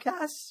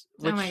podcasts.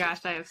 Oh my gosh,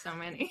 I have so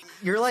many.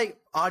 You're like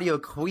audio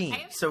queen. I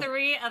have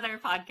 3 other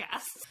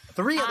podcasts.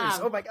 3 others?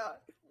 Oh my God.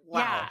 Wow.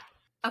 Yeah.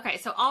 Okay,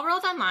 so All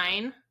World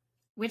Online,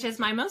 which is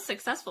my most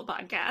successful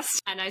podcast.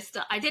 And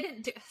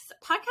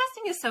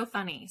podcasting is so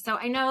funny. So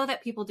I know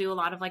that people do a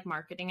lot of like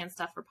marketing and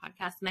stuff for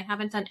podcasts, and I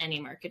haven't done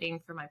any marketing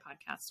for my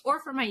podcasts or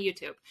for my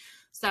YouTube.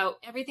 So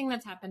everything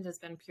that's happened has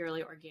been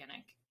purely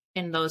organic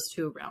in those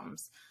 2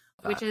 realms,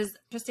 which is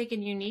interesting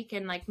and unique.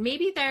 And like,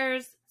 maybe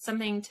there's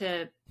something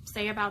to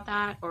say about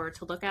that or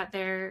to look at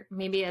there.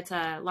 Maybe it's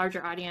a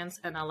larger audience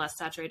and a less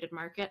saturated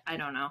market. I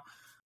don't know.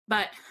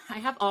 But I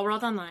have All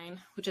World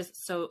Online, which is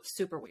so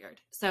super weird.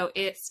 So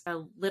it's a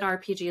lit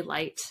RPG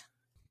light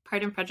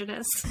Pride and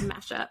Prejudice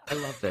mashup. I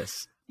love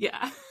this.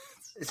 Yeah.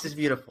 This is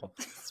beautiful.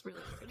 It's really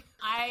weird.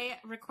 I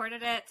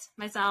recorded it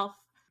myself,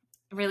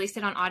 released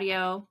it on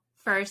audio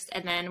first,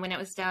 and then when it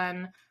was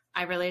done,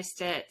 I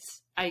released it.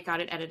 I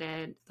got it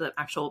edited, the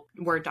actual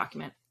Word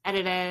document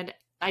edited.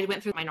 I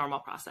went through my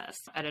normal process,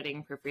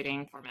 editing,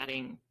 proofreading,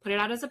 formatting, put it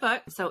out as a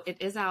book. So it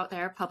is out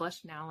there,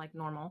 published now like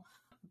normal.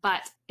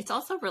 But it's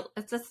also,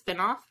 it's a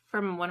spinoff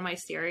from one of my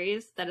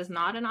series that is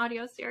not an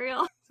audio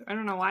serial. So I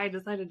don't know why I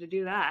decided to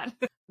do that.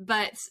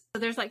 But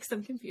there's like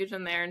some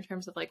confusion there in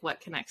terms of like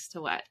what connects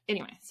to what.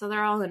 Anyway, so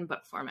they're all in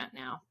book format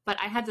now. But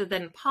I had to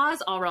then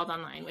pause All World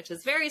Online, which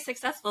is very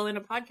successful in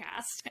a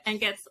podcast and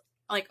gets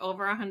like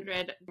over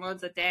 100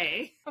 downloads a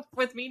day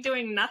with me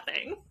doing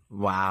nothing.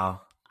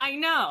 Wow. I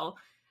know.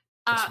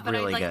 That's but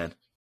really I good.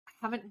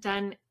 haven't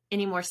done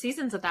any more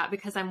seasons of that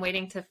because I'm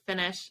waiting to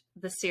finish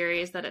the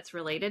series that it's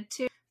related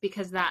to,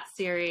 because that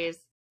series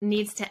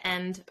needs to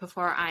end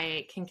before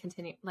I can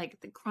continue. Like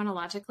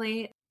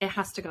chronologically, it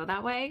has to go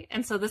that way.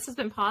 And so this has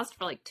been paused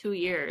for like 2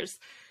 years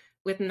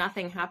with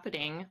nothing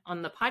happening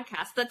on the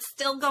podcast that's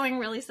still going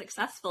really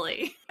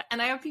successfully.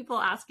 And I have people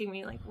asking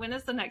me like, when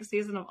is the next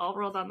season of All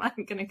World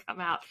Online going to come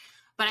out?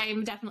 But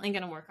I'm definitely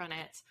going to work on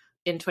it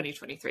in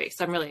 2023.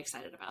 So I'm really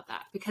excited about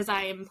that because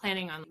I am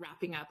planning on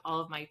wrapping up all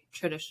of my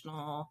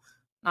traditional,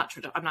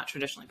 I'm not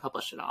traditionally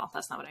published at all.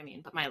 That's not what I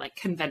mean, but my like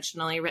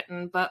conventionally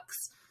written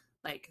books,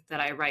 like that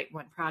I write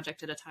one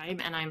project at a time.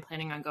 And I'm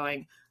planning on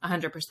going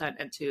 100%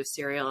 into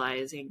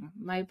serializing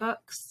my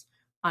books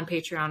on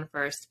Patreon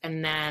first,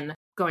 and then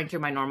going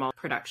through my normal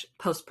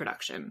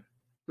post-production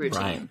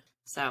routine. Right.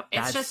 So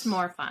it's just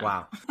more fun.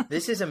 Wow.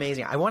 This is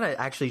amazing. I want to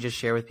actually just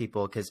share with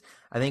people, because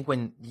I think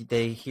when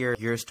they hear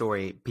your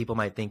story, people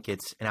might think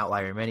it's an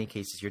outlier. In many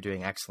cases, you're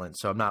doing excellent.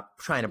 So I'm not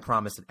trying to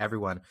promise that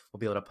everyone will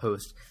be able to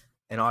post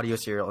an audio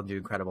serial and do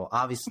incredible.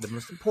 Obviously, the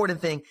most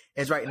important thing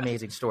is write an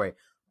amazing story.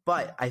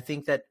 But I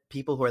think that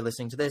people who are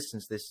listening to this,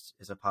 since this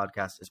is a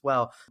podcast as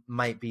well,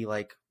 might be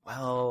like,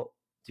 well,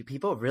 do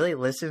people really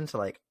listen to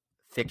like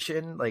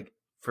fiction, like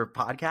for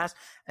podcasts?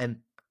 And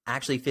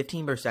actually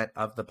 15%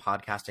 of the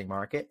podcasting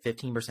market,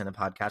 15% of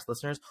podcast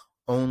listeners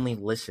only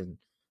listen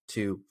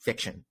to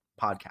fiction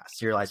podcasts,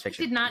 serialized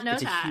fiction. I did not know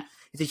that.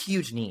 It's a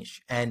huge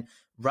niche. And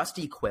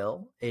Rusty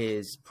Quill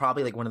is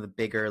probably like one of the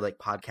bigger like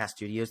podcast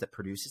studios that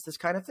produces this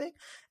kind of thing.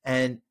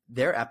 And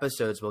their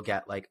episodes will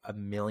get like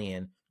 1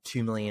 million,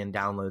 2 million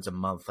downloads a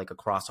month, like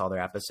across all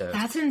their episodes.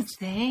 That's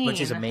insane. Which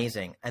is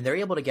amazing. And they're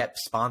able to get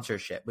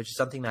sponsorship, which is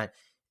something that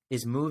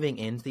is moving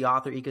into the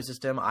author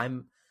ecosystem.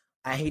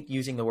 I hate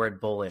using the word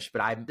bullish,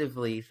 but I'm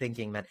definitely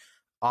thinking that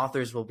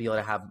authors will be able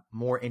to have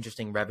more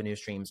interesting revenue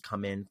streams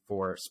come in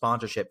for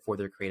sponsorship for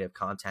their creative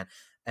content.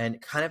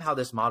 And kind of how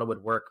this model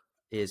would work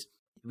is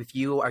if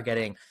you are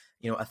getting,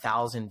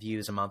 1,000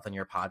 views a month on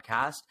your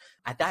podcast,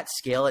 at that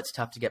scale, it's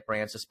tough to get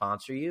brands to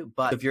sponsor you.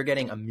 But if you're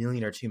getting 1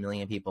 million or 2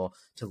 million people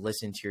to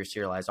listen to your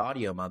serialized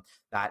audio month,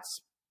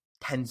 that's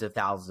tens of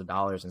thousands of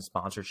dollars in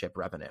sponsorship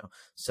revenue.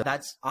 So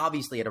that's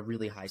obviously at a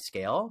really high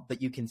scale,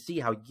 but you can see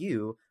how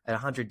you at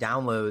 100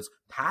 downloads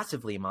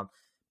passively a month,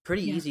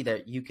 pretty easy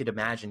that you could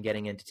imagine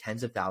getting into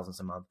tens of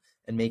thousands a month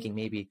and making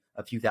maybe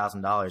a few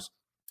 $1,000s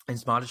in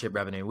sponsorship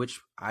revenue,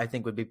 which I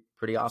think would be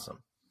pretty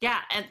awesome. Yeah,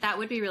 and that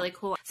would be really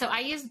cool. So I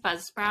use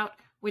Buzzsprout,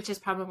 which is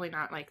probably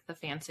not like the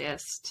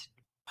fanciest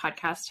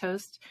podcast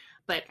host,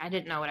 but I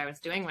didn't know what I was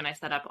doing when I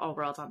set up All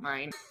World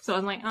Online. So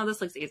I'm like, oh, this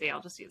looks easy.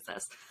 I'll just use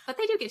this. But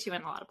they do get you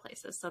in a lot of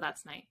places, so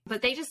that's nice.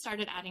 But they just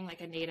started adding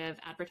like a native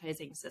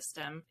advertising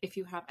system. If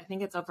you have, I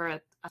think it's over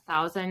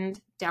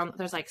 1,000 down,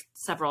 there's like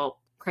several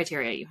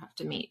criteria you have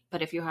to meet.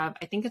 But if you have,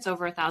 I think it's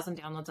over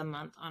 1,000 downloads a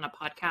month on a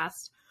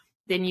podcast,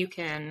 then you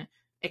can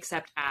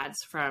accept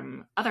ads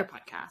from other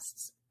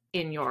podcasts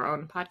in your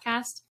own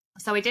podcast.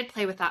 So I did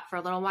play with that for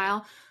a little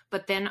while,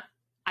 but then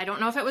I don't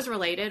know if it was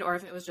related or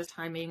if it was just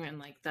timing and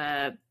like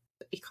the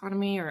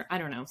economy or I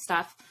don't know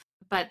stuff.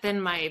 But then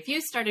my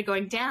views started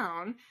going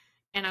down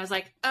and I was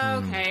like, oh,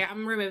 okay,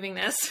 I'm removing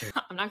this.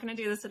 I'm not going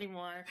to do this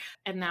anymore.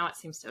 And now it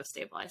seems to have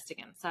stabilized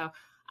again. So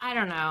I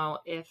don't know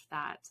if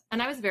that,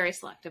 and I was very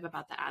selective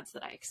about the ads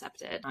that I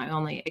accepted. I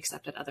only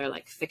accepted other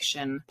like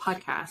fiction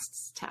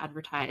podcasts to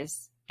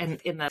advertise and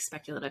in the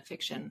speculative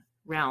fiction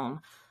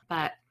realm.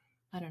 But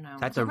I don't know.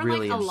 That's a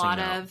really like a lot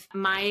note. of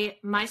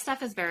my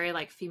stuff is very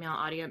like female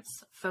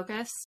audience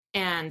focused,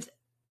 and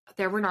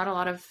there were not a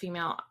lot of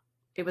female.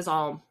 It was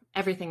all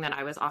everything that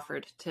I was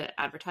offered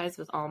to advertise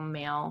was all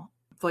male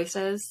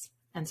voices,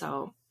 and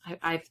so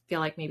I feel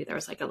like maybe there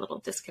was like a little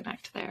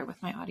disconnect there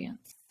with my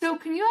audience. So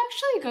can you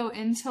actually go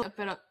into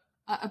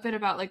a bit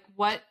about like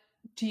what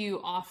do you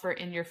offer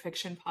in your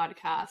fiction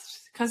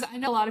podcast? Because I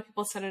know a lot of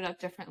people set it up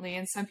differently,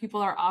 and some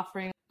people are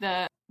offering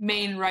the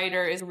main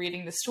writer is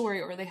reading the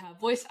story, or they have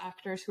voice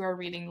actors who are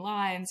reading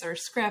lines or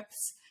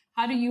scripts.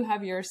 How do you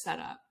have yours set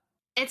up?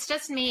 It's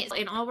just me.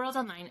 In All World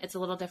Online, it's a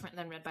little different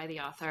than Read by the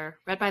Author.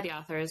 Read by the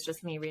Author is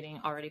just me reading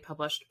already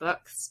published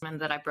books and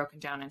that I've broken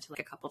down into like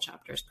a couple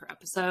chapters per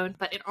episode.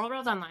 But in All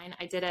World Online,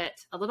 I did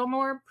it a little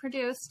more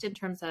produced in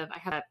terms of I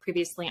had a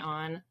previously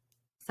on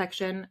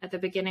section at the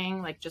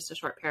beginning, like just a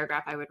short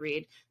paragraph I would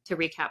read to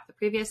recap the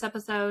previous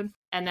episode.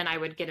 And then I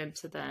would get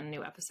into the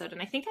new episode.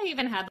 And I think I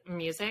even had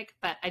music,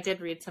 but I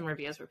did read some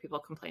reviews where people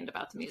complained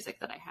about the music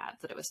that I had,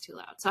 that it was too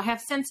loud. So I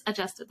have since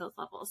adjusted those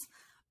levels.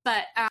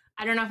 But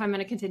I don't know if I'm going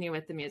to continue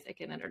with the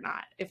music in it or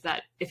not,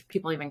 if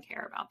people even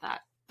care about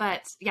that.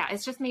 But yeah,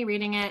 it's just me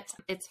reading it.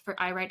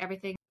 I write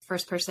everything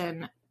first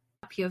person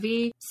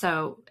POV.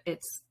 So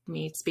it's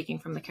me speaking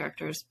from the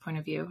character's point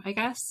of view, I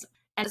guess.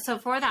 And so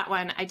for that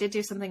one, I did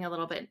do something a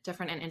little bit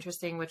different and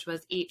interesting, which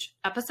was each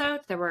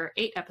episode. There were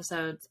 8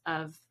 episodes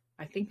of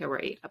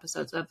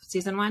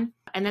season 1.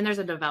 And then there's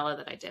a novella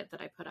that I did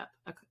that I put up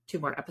 2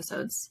 more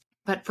episodes.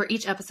 But for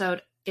each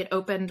episode, it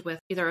opened with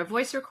either a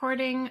voice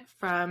recording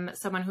from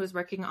someone who's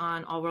working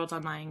on All Worlds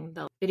Online,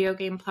 the video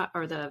game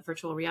or the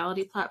virtual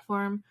reality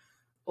platform,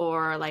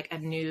 or like a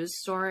news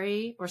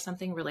story or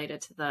something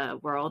related to the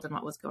world and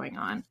what was going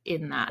on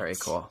in that Very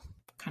cool.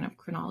 kind of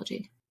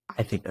chronology.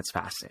 I think that's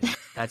fascinating.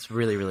 That's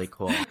really, really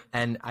cool.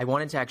 And I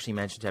wanted to actually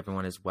mention to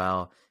everyone as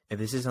well, if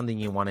this is something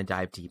you want to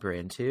dive deeper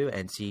into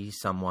and see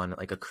someone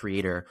like a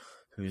creator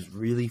who's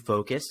really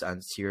focused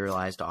on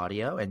serialized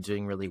audio and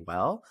doing really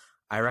well,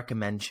 I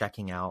recommend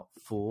checking out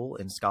Fool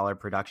and Scholar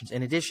Productions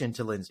in addition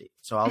to Lindsey.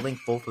 So I'll link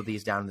both of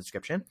these down in the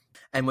description.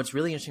 And what's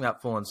really interesting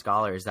about Fool and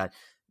Scholar is that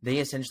they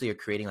essentially are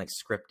creating like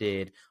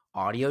scripted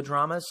audio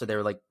dramas. So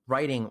they're like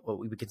writing what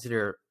we would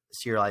consider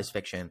serialized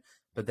fiction,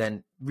 but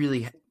then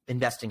really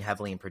investing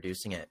heavily in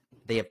producing it.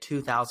 They have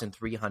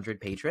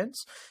 2,300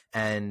 patrons,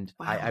 and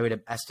wow. I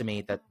would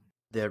estimate that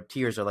their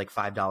tiers are like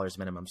 $5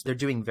 minimum. So they're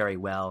doing very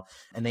well.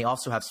 And they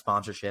also have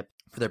sponsorship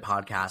for their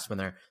podcast when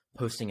they're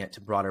posting it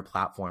to broader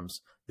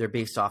platforms. They're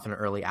based off an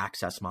early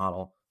access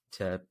model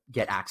to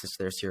get access to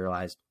their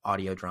serialized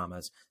audio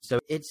dramas. So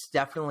it's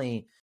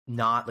definitely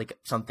not like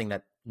something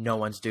that no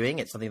one's doing.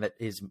 It's something that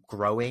is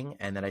growing,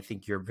 and that I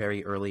think you're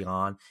very early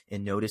on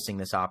in noticing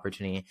this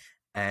opportunity.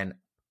 And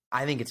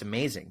I think it's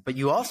amazing. But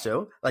you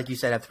also, like you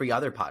said, have 3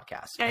 other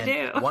podcasts. I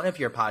do. One of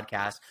your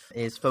podcasts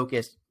is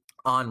focused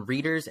on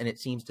readers, and it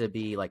seems to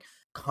be like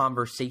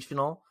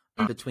conversational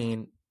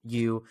between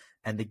you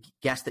and the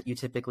guest that you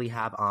typically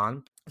have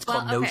on. It's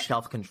called No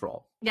Shelf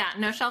Control. Yeah,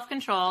 No Shelf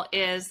Control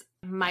is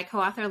my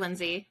co-author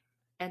Lindsey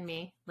and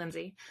me,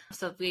 Lindsey.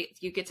 So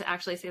you get to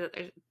actually see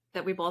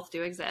that we both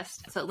do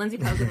exist. So Lindsey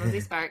Pogue and Lindsey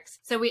Sparks.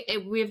 So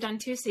we've done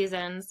 2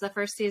 seasons. The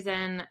first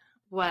season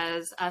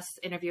was us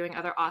interviewing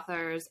other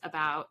authors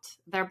about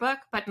their book,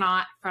 but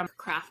not from a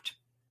craft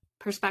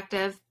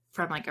perspective,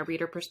 from like a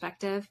reader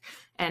perspective,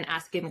 and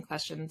asking them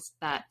questions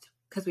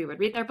because we would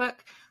read their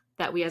book,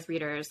 that we as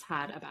readers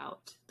had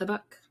about the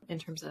book in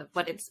terms of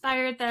what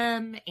inspired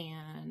them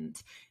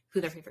and who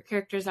their favorite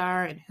characters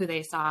are and who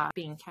they saw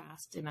being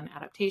cast in an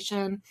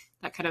adaptation,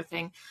 that kind of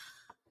thing.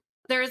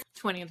 There's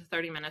 20 to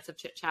 30 minutes of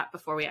chit chat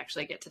before we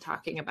actually get to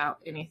talking about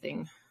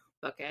anything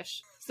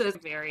bookish. So it's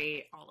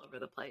very all over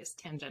the place,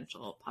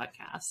 tangential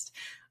podcast.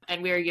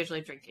 And we're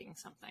usually drinking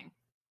something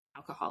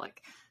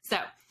alcoholic. So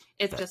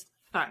it's just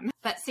fun.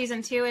 But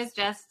season 2 is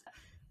just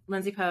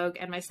Lindsey Pogue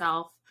and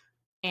myself.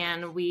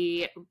 And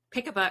we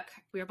pick a book.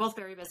 We are both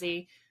very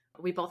busy.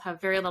 We both have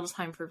very little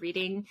time for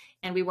reading,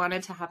 and we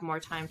wanted to have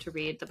more time to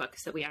read the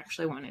books that we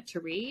actually wanted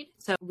to read.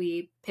 So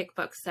we pick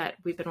books that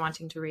we've been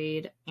wanting to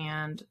read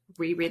and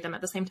reread them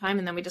at the same time,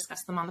 and then we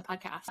discuss them on the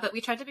podcast. But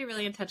we tried to be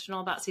really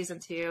intentional about season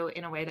 2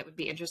 in a way that would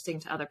be interesting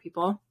to other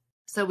people.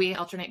 So we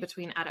alternate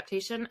between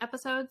adaptation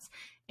episodes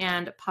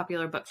and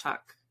popular book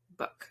talk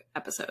book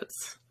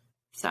episodes.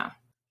 So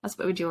that's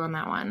what we do on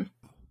that one.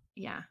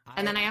 Yeah.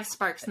 And then I have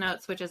Sparks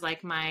Notes, which is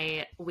like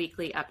my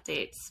weekly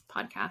updates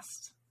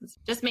podcast. It's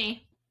just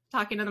me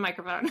talking to the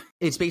microphone.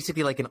 It's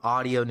basically like an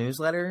audio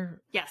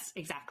newsletter. Yes,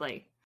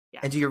 exactly.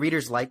 Yeah. And do your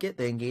readers like it?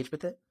 They engage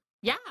with it?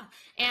 Yeah.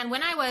 And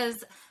when I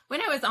was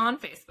on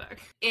Facebook,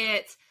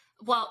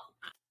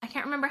 I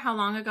can't remember how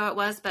long ago it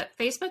was, but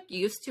Facebook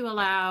used to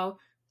allow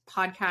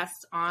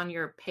podcasts on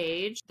your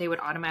page. They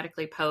would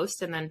automatically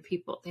post, and then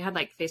they had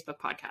like Facebook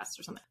podcasts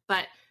or something,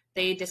 but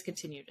they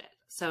discontinued it.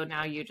 So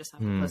now you just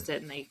have to post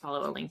it and they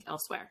follow a link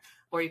elsewhere,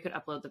 or you could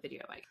upload the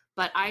video.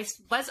 But I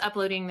was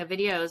uploading the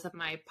videos of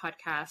my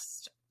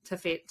podcast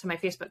to my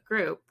Facebook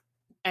group,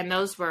 and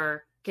those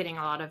were getting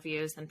a lot of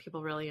views, and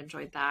people really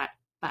enjoyed that.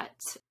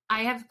 But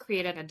I have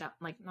created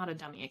not a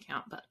dummy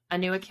account, but a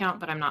new account,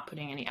 but I'm not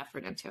putting any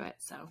effort into it.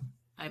 So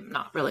I'm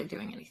not really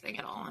doing anything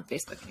at all on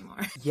Facebook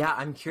anymore. Yeah,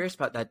 I'm curious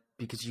about that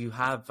because you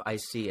have, I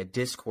see, a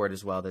Discord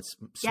as well that's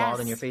smaller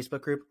than your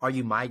Facebook group. Are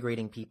you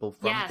migrating people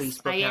from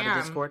Facebook now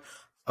to Discord?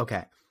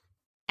 Okay.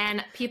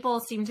 And people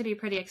seem to be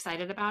pretty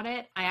excited about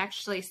it.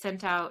 Yesterday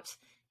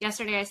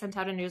I sent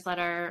out a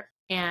newsletter,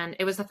 and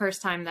it was the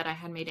first time that I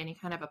had made any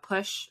kind of a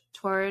push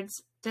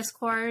towards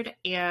Discord.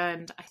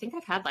 And I think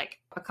I've had like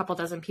a couple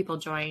dozen people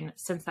join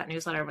since that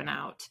newsletter went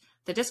out,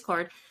 the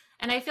Discord.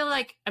 And I feel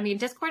like,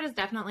 Discord is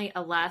definitely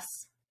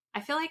I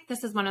feel like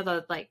this is one of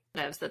the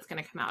negatives that's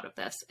going to come out of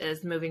this,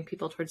 is moving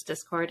people towards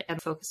Discord and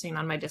focusing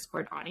on my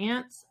Discord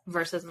audience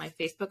versus my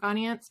Facebook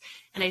audience.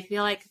 And I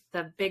feel like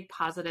the big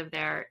positive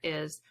there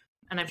is,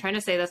 and I'm trying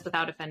to say this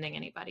without offending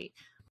anybody,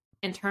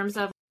 in terms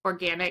of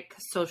organic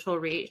social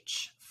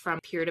reach from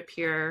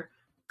peer-to-peer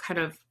kind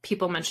of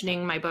people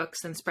mentioning my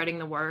books and spreading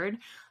the word,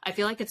 I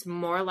feel like it's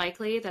more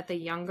likely that the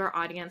younger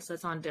audience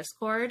that's on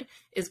Discord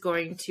is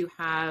going to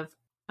have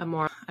a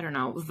more, I don't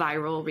know,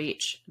 viral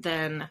reach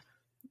than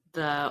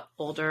the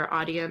older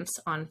audience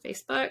on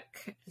Facebook.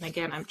 And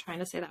again, I'm trying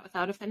to say that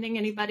without offending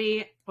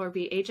anybody or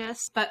be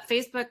ageist, but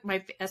Facebook,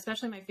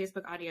 especially my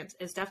Facebook audience,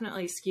 is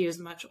definitely skews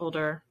much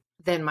older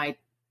than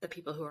the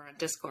people who are on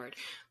Discord,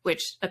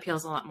 which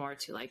appeals a lot more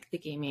to like the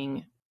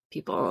gaming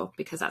people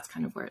because that's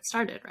kind of where it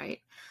started, right?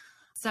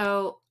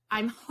 So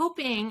I'm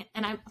hoping,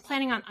 and I'm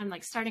planning on, I'm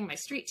like starting my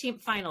street team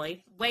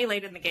finally, way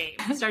late in the game,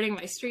 starting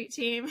my street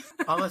team.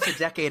 Almost a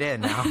decade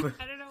in now. I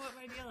don't know what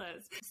my deal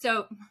is.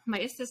 So my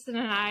assistant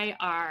and I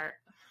are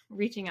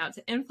reaching out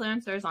to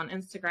influencers on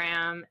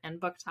Instagram and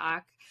Book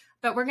Talk,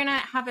 but we're going to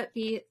have it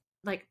be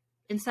like,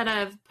 instead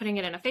of putting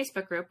it in a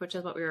Facebook group, which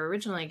is what we were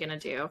originally going to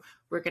do,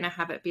 we're going to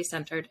have it be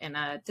centered in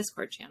a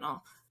Discord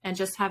channel and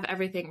just have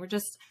everything.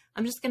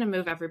 I'm just going to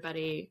move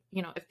everybody,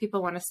 you know, if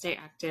people want to stay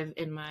active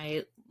in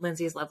my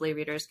Lindsey's Lovely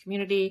Readers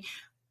community,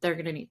 they're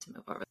going to need to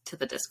move over to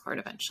the Discord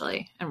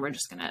eventually. And we're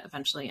just going to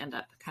eventually end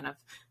up kind of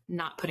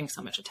not putting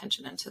so much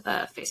attention into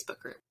the Facebook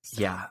group.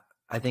 So. Yeah,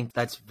 I think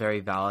that's very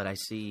valid. I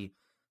see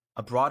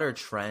a broader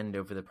trend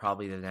over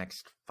probably the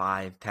next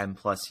 5, 10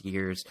 plus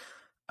years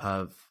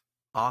of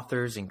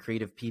authors and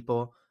creative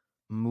people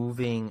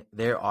moving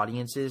their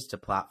audiences to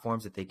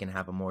platforms that they can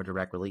have a more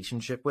direct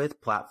relationship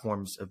with,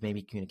 platforms of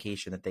maybe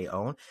communication that they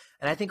own.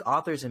 And I think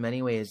authors in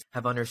many ways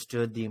have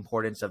understood the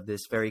importance of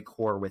this very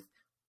core with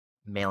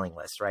mailing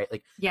lists, right?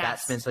 Like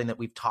That's been something that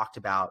we've talked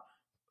about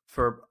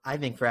for, I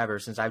think, forever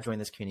since I've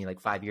joined this community like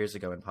 5 years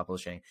ago in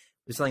publishing.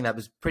 It was something that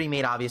was pretty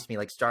made obvious to me,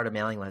 like start a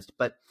mailing list.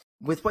 But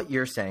with what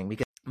you're saying,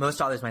 because most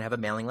authors might have a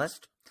mailing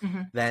list,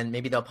 then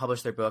maybe they'll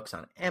publish their books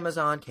on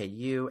Amazon,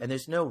 KU, and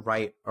there's no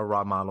right or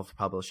wrong model for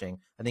publishing.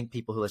 I think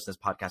people who listen to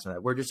this podcast know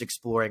that. We're just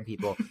exploring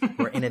people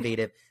who are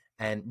innovative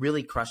and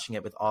really crushing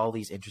it with all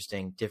these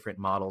interesting different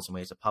models and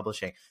ways of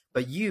publishing.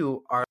 But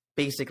you are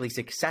basically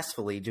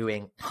successfully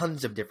doing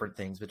tons of different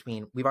things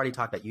between, we've already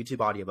talked about YouTube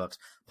audiobooks,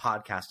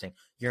 podcasting,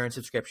 you're in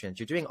subscriptions,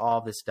 you're doing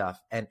all this stuff.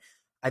 And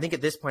I think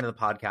at this point of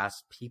the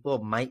podcast, people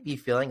might be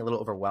feeling a little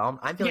overwhelmed.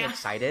 I'm feeling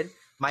excited.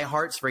 My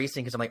heart's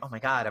racing because I'm like, oh my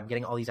God, I'm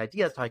getting all these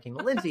ideas talking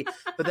to Lindsey.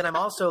 But then I'm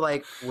also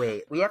like,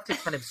 wait, we have to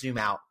kind of zoom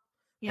out.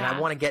 And I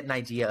want to get an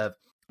idea of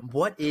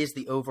what is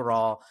the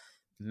overall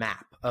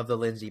map of the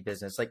Lindsey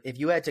business. Like if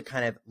you had to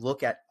kind of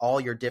look at all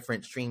your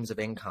different streams of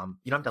income,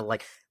 you don't have to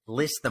like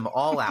list them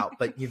all out,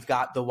 but you've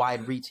got the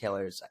wide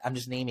retailers. I'm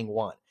just naming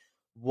one.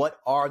 What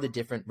are the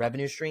different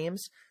revenue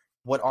streams?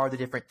 What are the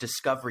different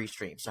discovery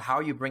streams? So how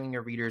are you bringing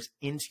your readers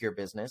into your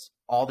business?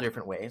 All the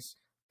different ways,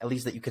 at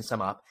least that you can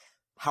sum up.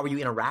 How are you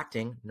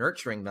interacting,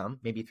 nurturing them,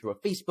 maybe through a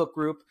Facebook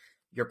group,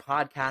 your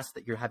podcast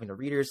that you're having to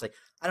readers? Like,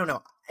 I don't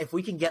know. If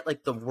we can get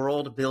like the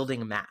world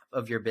building map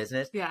of your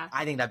business,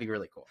 I think that'd be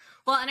really cool.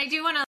 Well, and I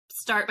do want to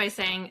start by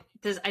saying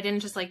this, I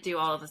didn't just like do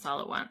all of this all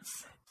at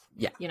once.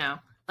 Yeah. You know,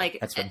 like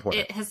that's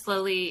important. It has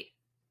slowly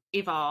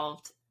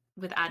evolved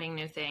with adding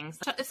new things.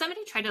 If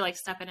somebody tried to like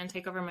step in and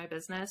take over my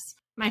business,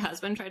 my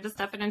husband tried to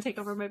step in and take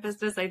over my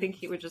business, I think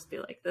he would just be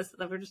like,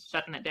 we're just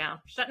shutting it down.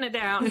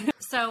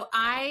 So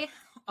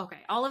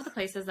all of the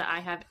places that I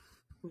have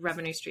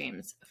revenue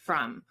streams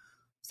from.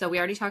 So we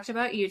already talked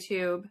about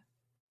YouTube,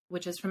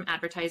 which is from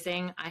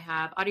advertising. I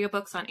have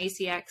audiobooks on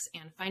ACX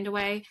and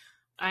Findaway.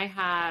 I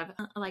have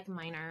like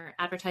minor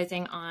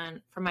advertising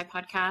from my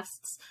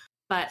podcasts.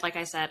 But like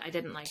I said, I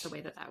didn't like the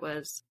way that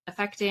was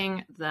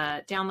affecting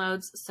the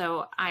downloads.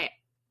 So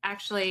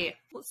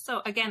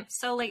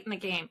so late in the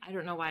game, I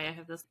don't know why I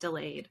have this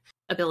delayed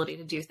ability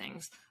to do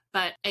things.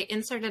 But I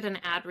inserted an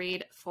ad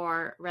read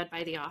for Read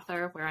by the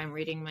Author, where I'm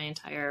reading my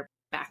entire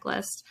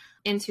backlist,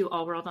 into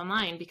All World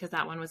Online because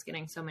that one was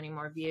getting so many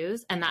more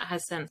views. And that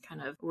has since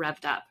kind of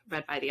revved up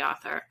Read by the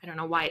Author. I don't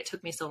know why it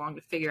took me so long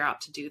to figure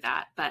out to do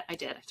that, but I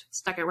did. I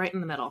stuck it right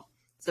in the middle.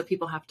 So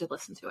people have to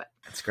listen to it.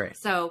 That's great.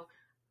 So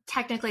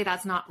technically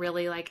that's not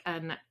really like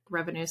a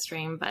revenue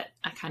stream, but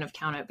I kind of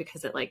count it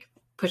because it like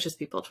pushes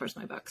people towards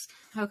my books.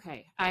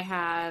 Okay. I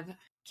have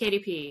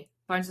KDP,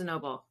 Barnes &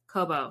 Noble,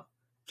 Kobo,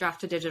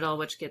 Draft to Digital,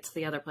 which gets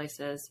the other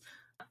places,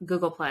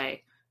 Google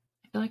Play.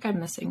 I feel like I'm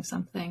missing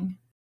something.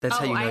 That's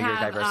how you know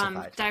you're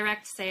diversified.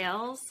 Direct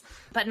sales,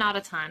 but not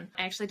a ton.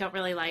 I actually don't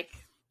really like,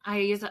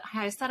 I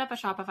set up a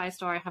Shopify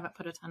store. I haven't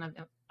put a ton of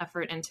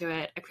effort into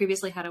it. I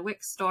previously had a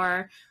Wix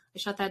store. I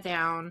shut that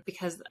down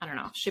because, I don't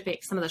know,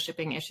 some of the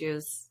shipping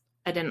issues,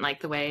 I didn't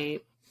like the way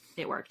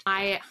it worked.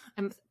 I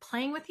am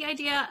playing with the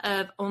idea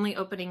of only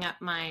opening up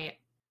my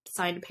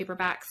signed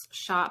paperbacks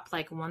shop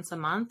like once a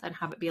month and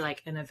have it be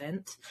like an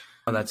event.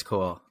 Oh, that's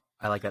cool.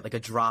 I like that. Like a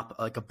drop,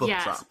 like a book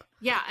drop.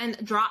 Yeah. And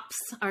drops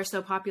are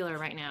so popular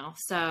right now.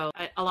 So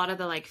a lot of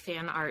the like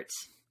fan art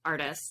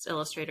artists,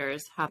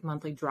 illustrators have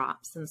monthly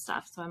drops and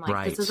stuff. So I'm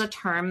like, This is a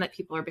term that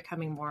people are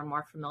becoming more and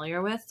more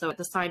familiar with. So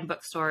the signed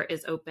bookstore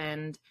is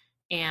opened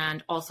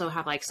and also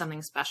have like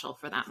something special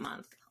for that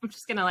month. I'm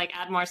just going to like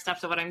add more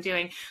stuff to what I'm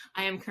doing.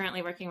 I am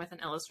currently working with an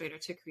illustrator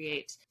to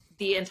create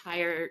the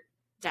entire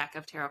deck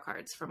of tarot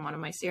cards from one of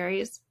my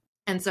series.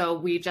 And so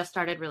we just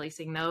started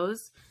releasing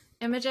those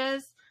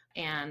images.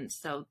 And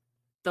so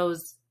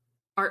those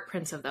art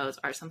prints of those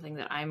are something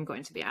that I'm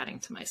going to be adding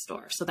to my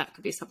store. So that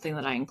could be something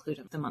that I include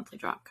in the monthly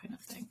drop kind of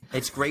thing.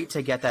 It's great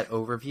to get that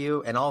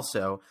overview. And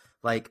also,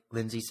 like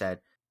Lindsey said,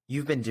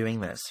 you've been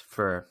doing this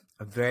for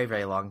a very,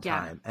 very long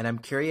time. Yeah. And I'm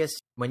curious,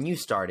 when you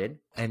started,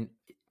 and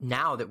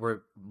now that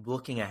we're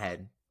looking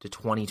ahead to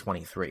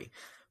 2023,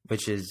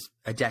 which is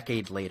a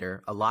decade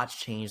later, a lot's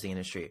changed the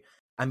industry.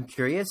 I'm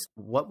curious,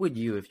 what would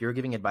you, if you're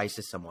giving advice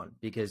to someone,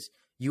 because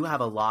you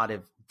have a lot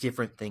of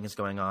different things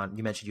going on.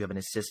 You mentioned you have an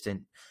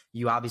assistant.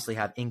 You obviously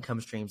have income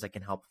streams that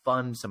can help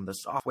fund some of the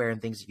software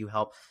and things that you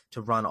help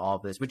to run all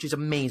of this, which is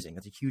amazing.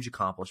 It's a huge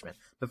accomplishment.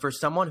 But for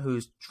someone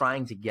who's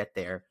trying to get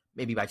there,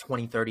 maybe by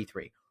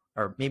 2033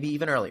 or maybe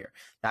even earlier,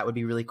 that would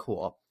be really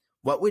cool.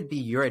 What would be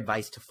your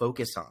advice to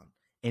focus on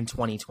in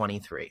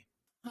 2023?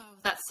 Oh,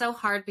 that's so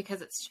hard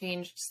because it's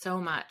changed so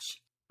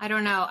much. I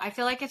don't know. I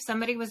feel like if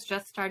somebody was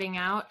just starting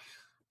out,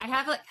 I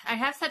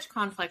have such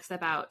conflicts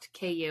about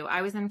KU.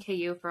 I was in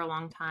KU for a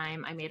long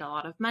time. I made a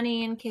lot of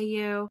money in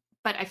KU,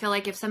 but I feel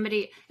like if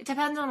somebody, it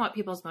depends on what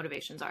people's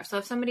motivations are. So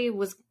if somebody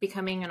was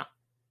becoming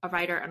a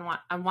writer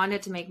and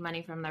wanted to make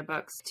money from their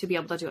books to be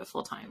able to do it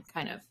full time,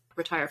 kind of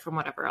retire from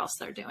whatever else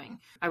they're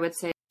doing, I would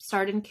say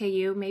start in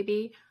KU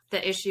maybe.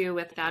 The issue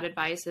with that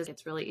advice is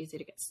it's really easy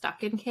to get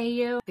stuck in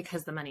KU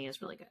because the money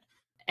is really good.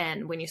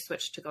 And when you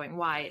switch to going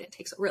wide, it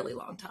takes a really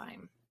long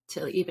time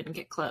to even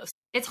get close.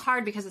 It's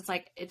hard because it's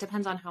like, it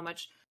depends on how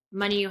much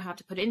money you have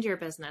to put into your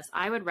business.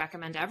 I would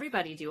recommend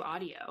everybody do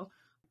audio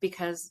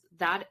because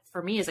that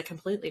for me is a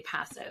completely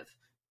passive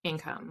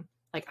income.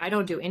 Like I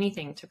don't do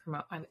anything to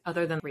promote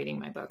other than reading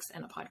my books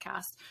and a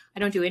podcast.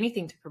 I don't do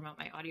anything to promote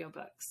my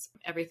audiobooks.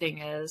 Everything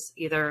is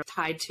either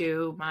tied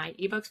to my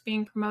ebooks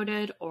being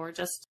promoted or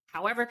just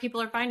however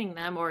people are finding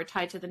them or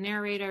tied to the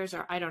narrators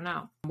or I don't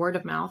know, word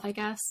of mouth, I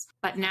guess.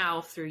 But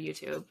now through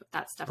YouTube,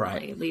 that's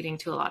definitely leading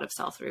to a lot of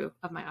sell through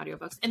of my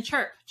audiobooks. And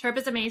Chirp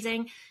is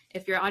amazing.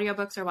 If your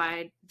audiobooks are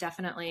wide,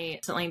 definitely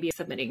be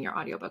submitting your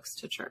audiobooks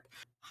to Chirp.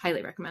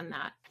 Highly recommend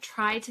that.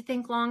 Try to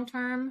think long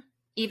term.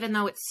 Even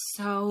though it's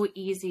so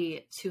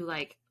easy to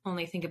like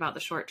only think about the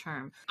short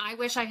term. I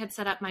wish I had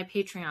set up my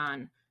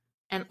Patreon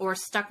or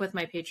stuck with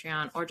my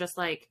Patreon or just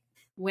like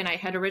when I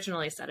had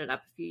originally set it up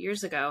a few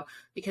years ago,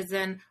 because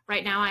then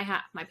right now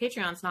my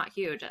Patreon's not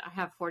huge. I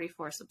have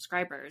 44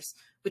 subscribers,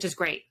 which is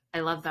great. I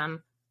love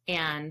them.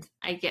 And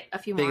I get a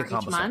few more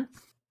each month.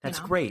 That's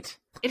great.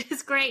 It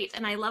is great.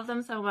 And I love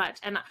them so much.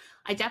 And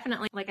I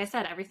definitely, like I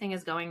said, everything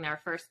is going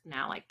there first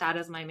now. Like that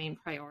is my main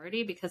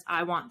priority because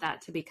I want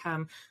that to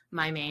become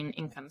my main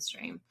income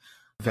stream.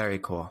 Very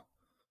cool.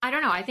 I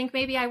don't know. I think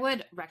maybe I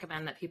would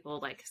recommend that people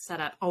like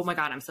set up, oh my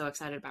God, I'm so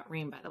excited about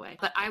Ream, by the way.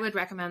 But I would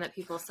recommend that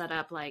people set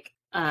up like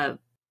a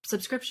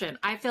subscription.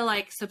 I feel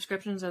like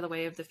subscriptions are the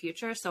way of the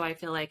future. So I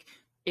feel like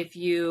if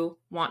you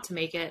want to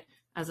make it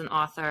as an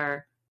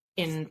author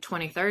in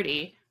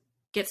 2030,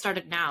 get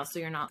started now so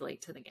you're not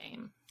late to the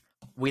game.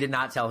 We did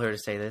not tell her to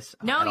say this.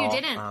 No, you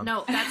didn't.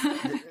 No,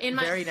 that's in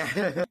my. Very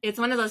nice. It's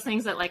one of those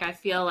things that like I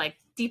feel like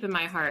deep in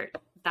my heart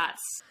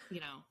that's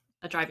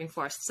a driving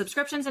force.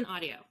 Subscriptions and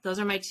audio; those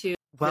are my two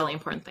really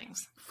important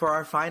things. For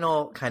our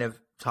final kind of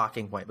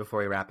talking point before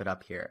we wrap it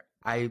up here,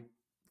 I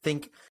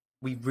think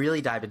we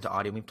really dive into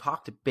audio. We've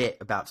talked a bit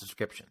about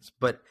subscriptions,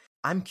 but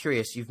I'm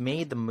curious, you've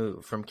made the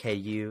move from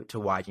KU to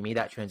wide. You made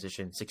that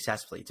transition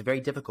successfully. It's a very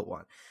difficult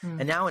one.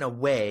 And now in a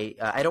way,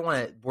 I don't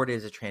want to word it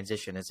as a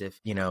transition as if,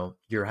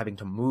 you're having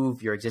to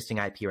move your existing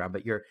IP around,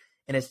 but you're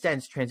in a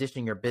sense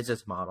transitioning your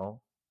business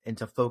model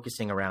into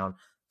focusing around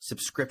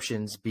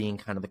subscriptions being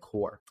kind of the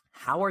core.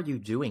 How are you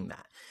doing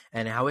that?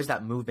 And how has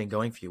that move been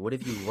going for you? What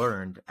have you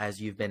learned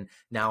as you've been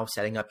now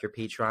setting up your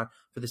Patreon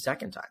for the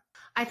second time?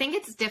 I think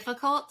it's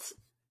difficult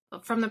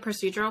from the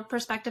procedural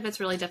perspective. It's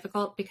really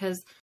difficult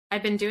because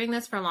I've been doing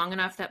this for long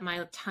enough that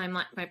my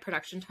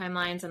production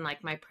timelines and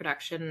like my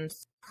production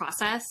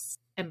process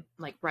and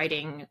like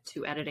writing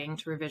to editing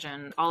to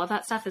revision, all of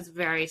that stuff is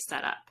very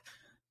set up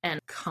and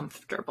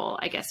comfortable,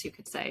 I guess you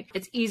could say.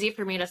 It's easy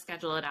for me to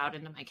schedule it out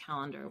into my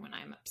calendar when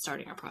I'm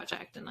starting a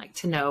project and like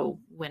to know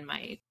when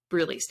my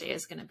release day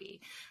is going to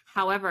be.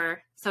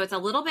 However, so it's a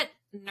little bit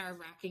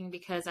nerve-wracking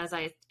because as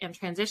I am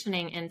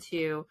transitioning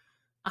into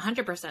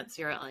 100%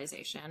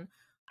 serialization,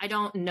 I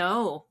don't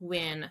know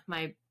when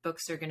my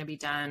books are going to be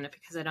done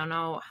because I don't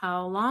know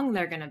how long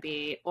they're going to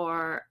be,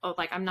 or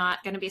like I'm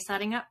not going to be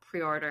setting up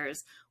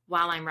pre-orders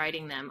while I'm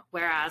writing them.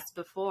 Whereas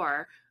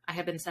before I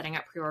have been setting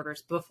up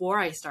pre-orders before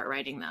I start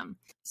writing them.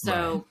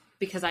 So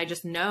because I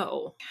just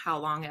know how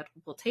long it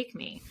will take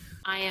me.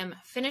 I am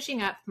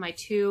finishing up my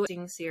 2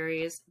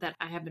 series that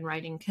I have been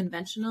writing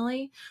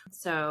conventionally.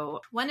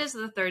 So one is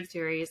the 3rd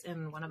series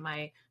in one of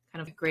my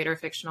kind of greater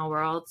fictional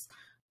worlds.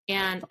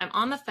 And I'm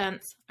on the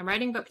fence. I'm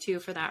writing book 2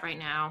 for that right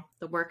now.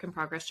 The work in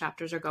progress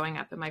chapters are going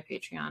up in my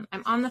Patreon.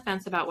 I'm on the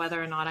fence about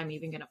whether or not I'm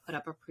even going to put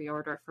up a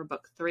pre-order for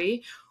book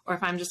 3, or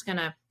if I'm just going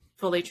to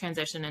fully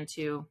transition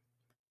into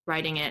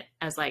writing it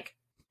as like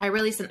I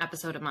release an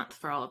episode a month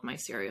for all of my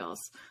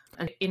serials,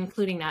 and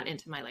including that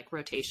into my like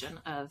rotation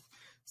of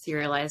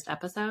serialized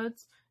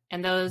episodes.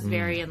 And those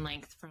vary in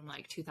length from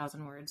like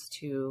 2,000 words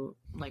to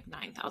like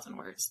 9,000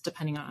 words,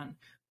 depending on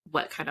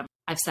what kind of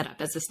I've set up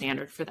as a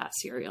standard for that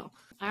serial.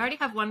 I already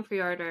have one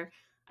pre-order.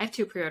 I have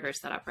 2 pre-orders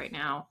set up right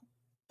now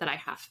that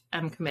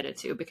I'm committed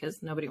to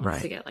because nobody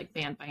wants to get like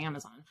banned by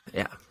Amazon.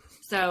 Yeah.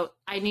 So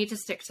I need to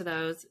stick to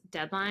those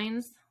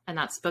deadlines. And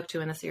that's book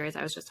 2 in the series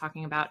I was just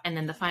talking about. And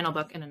then the final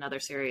book in another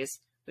series,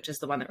 which is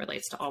the one that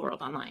relates to All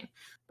World Online.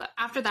 But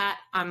after that,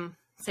 I'm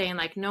saying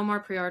like no more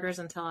pre-orders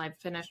until I've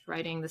finished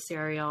writing the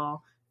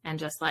serial and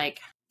just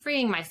like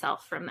freeing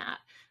myself from that.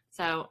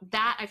 So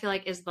that I feel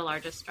like is the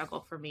largest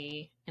struggle for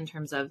me in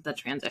terms of the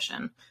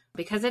transition,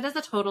 because it is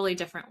a totally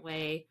different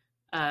way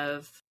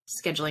of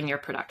scheduling your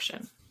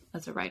production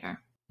as a writer.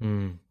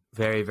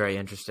 Very, very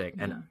interesting.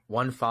 And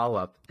one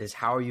follow-up is,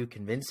 how are you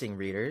convincing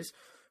readers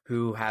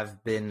who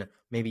have been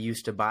maybe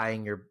used to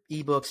buying your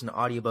ebooks and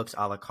audiobooks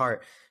a la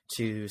carte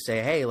to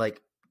say, hey,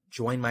 like,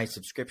 join my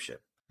subscription?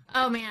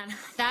 Oh man,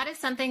 that is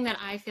something that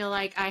I feel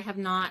like I have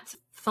not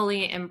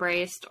fully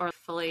embraced or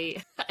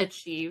fully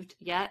achieved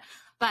yet.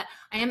 But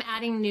I am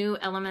adding new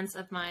elements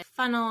of my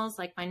funnels,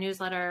 like my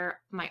newsletter,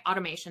 my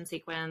automation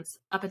sequence.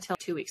 Up until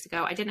 2 weeks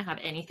ago, I didn't have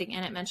anything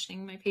in it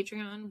mentioning my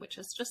Patreon, which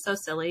is just so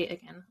silly.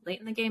 Again,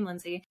 late in the game,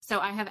 Lindsey. So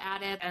I have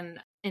added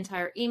an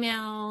entire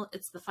email.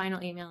 It's the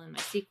final email in my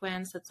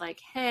sequence. It's like,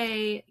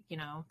 hey,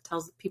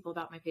 tells people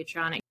about my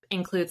Patreon. It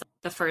includes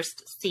the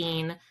first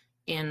scene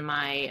in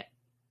my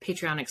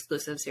Patreon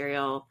exclusive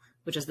serial,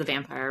 which is the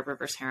Vampire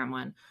Reverse Harem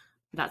one.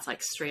 That's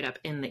like straight up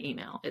in the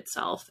email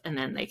itself. And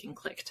then they can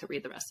click to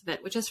read the rest of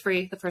it, which is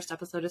free. The first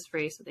episode is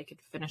free, so they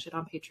could finish it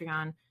on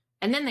Patreon.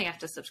 And then they have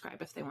to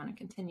subscribe if they want to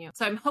continue.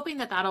 So I'm hoping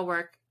that that'll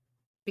work,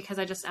 because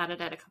I just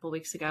added it a couple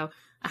weeks ago.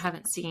 I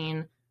haven't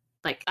seen,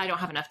 I don't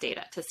have enough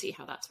data to see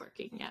how that's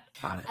working yet.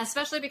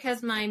 Especially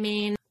because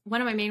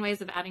one of my main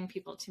ways of adding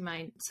people to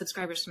my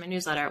subscribers to my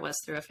newsletter was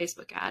through a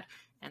Facebook ad.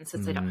 And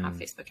since I don't have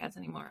Facebook ads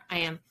anymore, I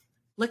am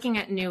looking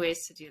at new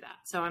ways to do that.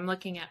 So I'm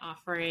looking at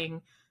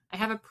I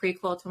have a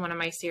prequel to one of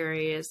my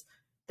series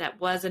that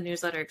was a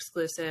newsletter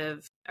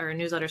exclusive or a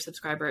newsletter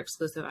subscriber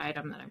exclusive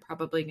item that I'm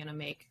probably going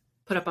to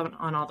put up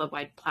on all the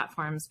wide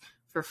platforms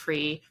for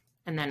free,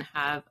 and then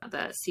have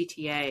the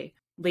CTA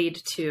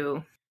lead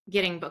to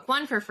getting book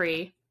 1 for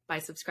free by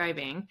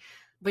subscribing,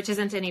 which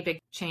isn't any big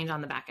change on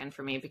the back end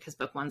for me because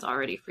book 1's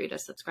already free to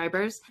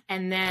subscribers,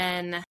 and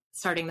then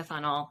starting the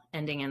funnel,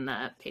 ending in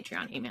the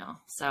Patreon email.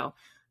 So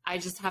I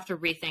just have to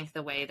rethink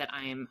the way that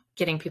I'm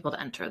getting people to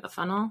enter the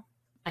funnel.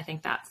 I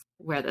think that's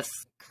where this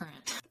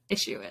current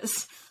issue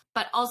is.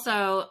 But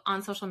also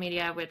on social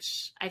media,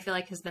 which I feel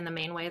like has been the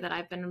main way that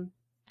I've been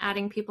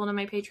adding people to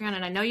my Patreon.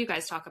 And I know you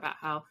guys talk about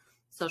how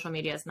social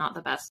media is not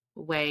the best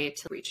way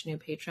to reach new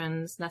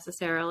patrons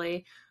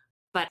necessarily.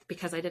 But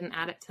because I didn't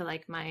add it to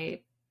like my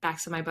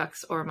backs of my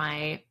books or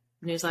my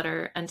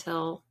newsletter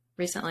until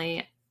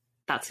recently,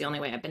 that's the only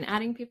way I've been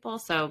adding people.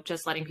 So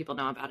just letting people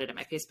know about it in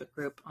my Facebook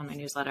group, on my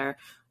newsletter,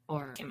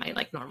 or in my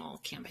like normal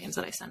campaigns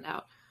that I send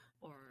out.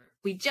 Or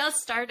we just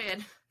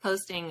started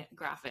posting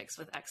graphics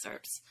with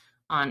excerpts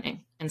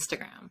on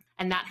Instagram,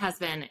 and that has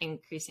been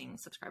increasing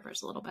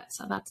subscribers a little bit.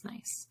 So that's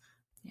nice.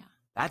 Yeah.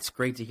 That's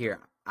great to hear.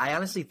 I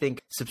honestly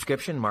think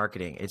subscription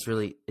marketing,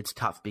 it's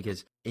tough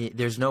because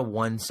there's no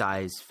one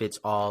size fits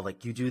all.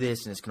 Like, you do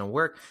this and it's going to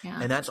work. Yeah.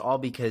 And that's all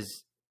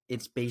because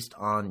it's based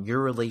on your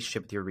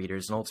relationship with your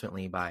readers. And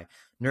ultimately, by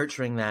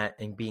nurturing that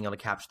and being able to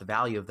capture the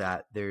value of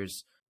that,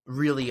 there's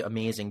really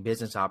amazing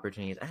business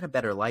opportunities and a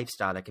better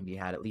lifestyle that can be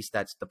had. At least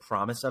that's the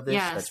promise of this.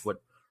 Yes. That's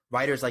what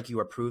writers like you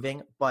are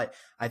proving. But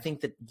I think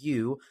that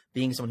you,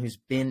 being someone who's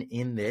been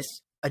in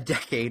this a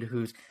decade,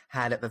 who's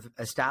had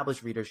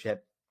established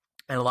readership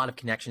and a lot of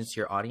connections to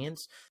your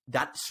audience,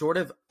 that sort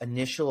of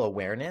initial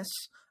awareness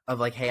of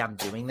like, hey, I'm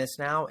doing this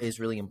now is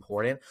really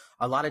important.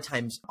 A lot of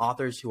times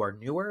authors who are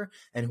newer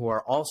and who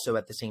are also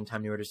at the same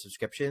time newer to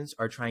subscriptions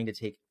are trying to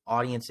take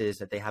audiences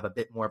that they have a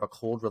bit more of a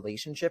cold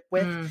relationship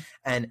with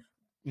and,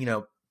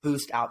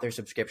 boost out their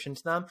subscription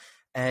to them.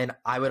 And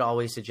I would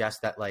always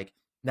suggest that like,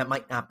 that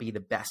might not be the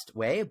best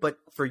way, but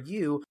for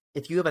you,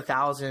 if you have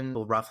 1,000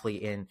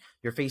 roughly in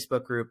your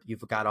Facebook group,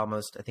 you've got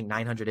almost, I think,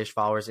 900-ish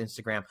followers,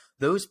 Instagram,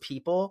 those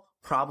people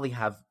probably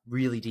have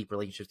really deep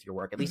relationships with your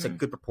work, at least a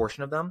good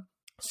proportion of them.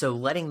 So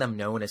letting them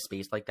know in a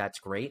space like that's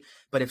great.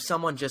 But if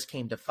someone just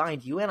came to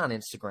find you in on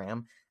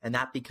Instagram and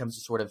that becomes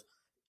a sort of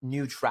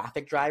new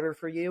traffic driver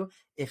for you,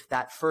 if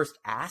that first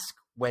ask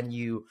when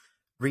you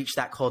reach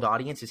that cold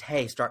audience is,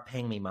 hey, start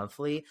paying me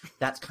monthly,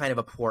 that's kind of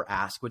a poor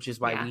ask, which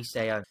is why we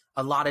say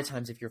a lot of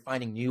times if you're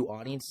finding new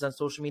audiences on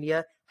social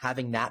media,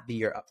 having that be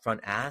your upfront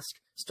ask,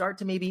 start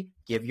to maybe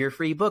give your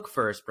free book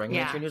first, bring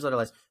it into your newsletter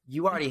list.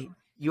 You already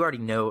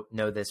know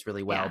this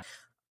really well. Yeah.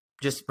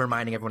 Just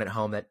reminding everyone at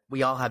home that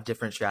we all have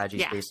different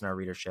strategies based on our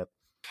readership.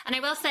 And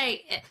I will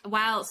say,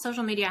 while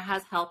social media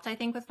has helped, I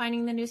think, with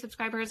finding the new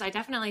subscribers, I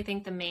definitely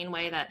think the main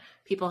way that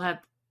people have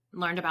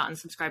learned about and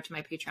subscribed to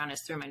my Patreon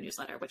is through my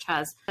newsletter, which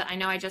has, I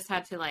know I just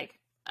had to like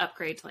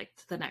upgrade to like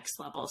to the next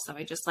level. So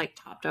I just like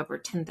topped over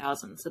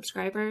 10,000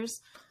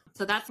 subscribers.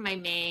 So that's my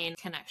main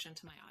connection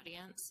to my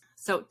audience.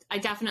 So I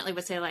definitely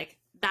would say like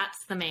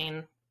that's the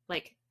main,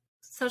 like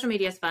social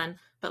media is fun,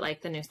 but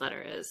like the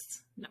newsletter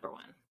is number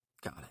one.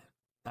 Got it.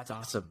 That's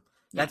awesome.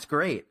 That's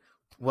great.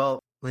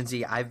 Well,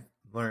 Lindsey, I've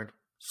learned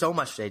so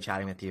much today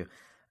chatting with you,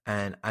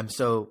 and I'm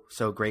so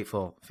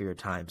grateful for your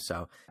time.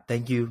 So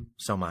thank you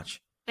so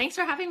much. Thanks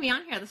for having me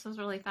on here. This was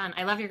really fun.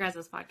 I love your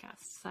guys'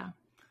 podcast. So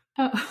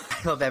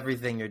I love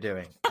everything you're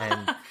doing.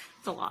 And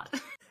it's a lot.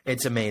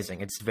 It's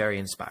amazing. It's very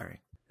inspiring.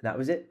 That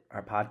was it.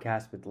 Our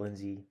podcast with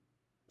Lindsey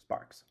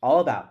Sparks.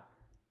 All about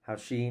how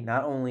she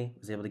not only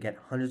was able to get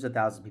hundreds of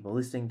thousands of people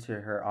listening to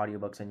her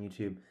audiobooks on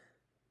YouTube,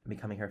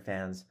 becoming her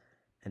fans,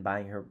 and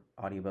buying her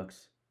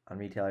audiobooks on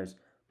retailers,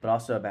 but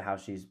also about how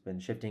she's been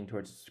shifting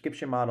towards a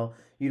subscription model,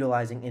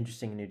 utilizing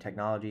interesting new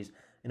technologies,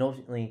 and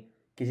ultimately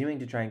continuing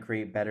to try and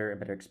create better and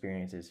better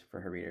experiences for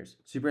her readers.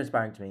 Super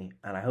inspiring to me,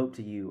 and I hope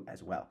to you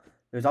as well.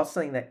 There's also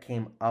something that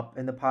came up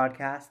in the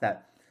podcast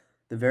that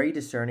the very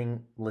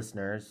discerning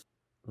listeners,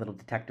 little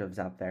detectives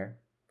out there,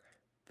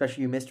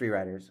 especially you mystery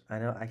writers, I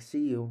know, I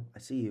see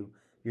you.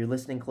 You're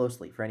listening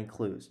closely for any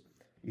clues.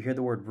 You hear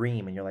the word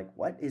Ream, and you're like,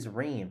 what is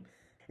Ream?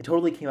 It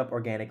totally came up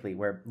organically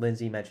where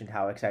Lindsey mentioned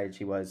how excited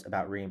she was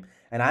about Ream.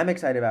 And I'm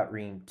excited about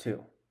Ream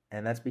too.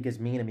 And that's because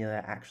me and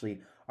Amelia actually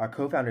are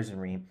co-founders in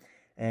Ream.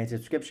 And it's a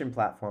subscription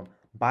platform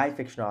by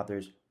fiction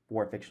authors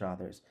for fiction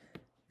authors.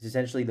 It's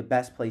essentially the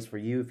best place for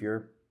you, if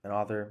you're an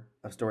author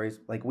of stories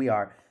like we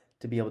are,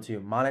 to be able to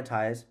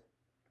monetize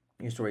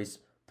your stories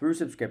through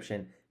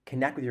subscription,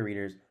 connect with your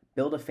readers,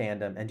 build a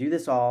fandom, and do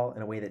this all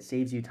in a way that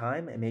saves you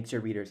time and makes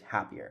your readers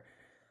happier.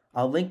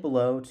 I'll link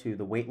below to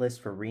the waitlist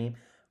for Ream.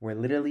 We're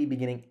literally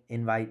beginning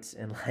invites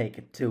in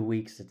like 2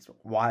 weeks. It's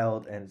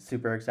wild and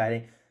super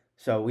exciting.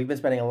 So we've been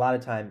spending a lot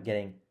of time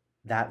getting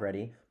that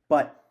ready.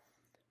 But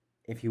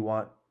if you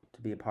want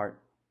to be a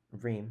part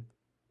of Ream,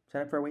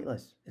 sign up for our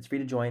waitlist. It's free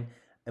to join,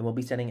 and we'll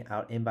be sending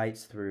out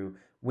invites through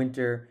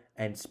winter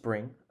and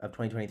spring of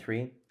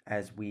 2023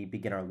 as we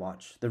begin our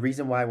launch. The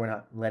reason why we're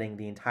not letting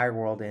the entire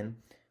world in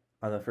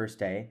on the first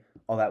day,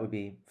 all that would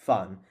be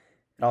fun.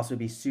 It'd also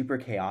be super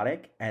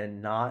chaotic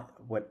and not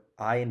what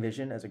I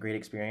envision as a great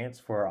experience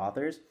for our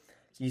authors.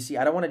 So you see,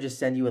 I don't want to just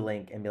send you a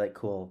link and be like,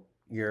 cool,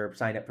 you're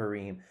signed up for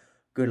Ream,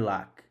 good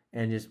luck,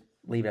 and just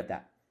leave it at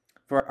that.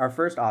 For our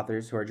first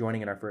authors who are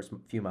joining in our first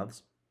few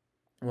months,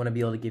 I want to be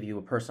able to give you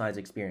a personalized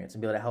experience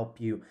and be able to help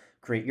you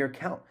create your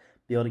account,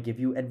 be able to give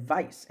you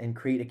advice and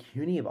create a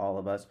community of all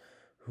of us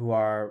who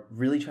are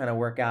really trying to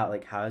work out,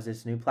 like, how does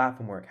this new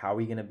platform work? How are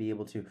we going to be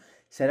able to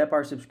set up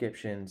our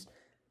subscriptions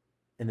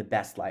in the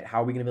best light?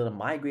 How are we going to be able to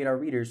migrate our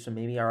readers to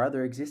maybe our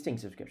other existing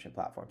subscription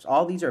platforms?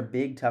 All these are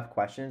big, tough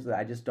questions that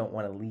I just don't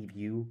want to leave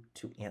you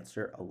to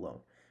answer alone.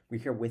 We're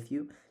here with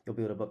you. You'll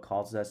be able to book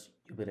calls with us.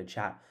 You'll be able to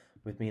chat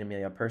with me and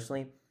Amelia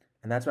personally.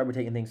 And that's why we're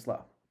taking things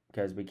slow,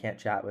 because we can't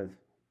chat with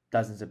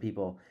dozens of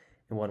people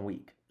in 1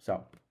 week.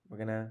 So we're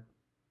going to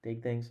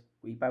take things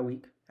week by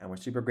week, and we're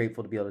super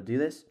grateful to be able to do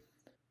this.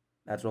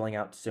 That's rolling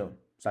out soon.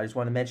 So I just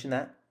want to mention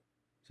that.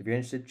 So if you're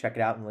interested, check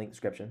it out in the link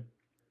description.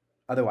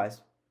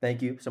 Otherwise,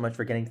 thank you so much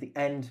for getting to the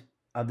end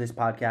of this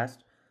podcast.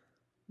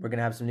 We're going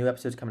to have some new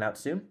episodes coming out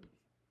soon,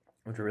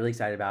 which we're really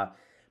excited about.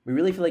 We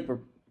really feel like we're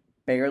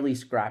barely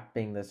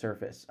scratching the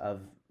surface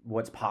of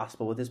what's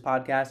possible with this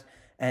podcast,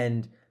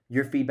 and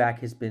your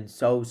feedback has been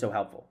so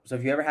helpful. So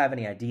if you ever have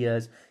any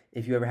ideas,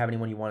 if you ever have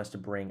anyone you want us to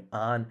bring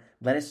on,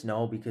 let us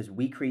know, because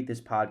we create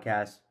this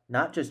podcast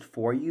not just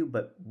for you,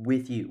 but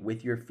with you,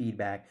 with your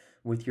feedback,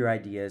 with your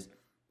ideas.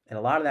 And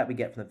a lot of that we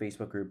get from the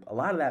Facebook group. A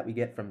lot of that we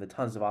get from the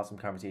tons of awesome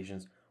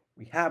conversations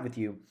we have with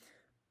you.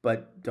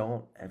 But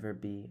don't ever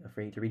be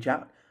afraid to reach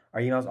out.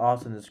 Our email is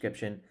also in the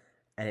description,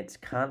 and it's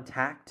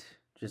contact,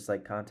 just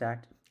like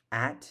contact,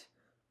 at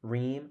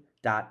ream.inc,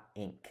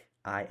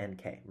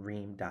 I-N-K,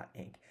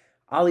 ream.inc.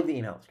 I'll leave the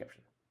email in the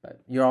description,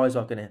 but you're always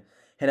welcome to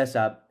hit us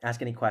up,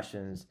 ask any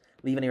questions,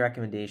 leave any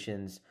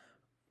recommendations,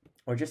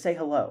 or just say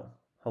hello.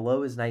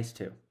 Hello is nice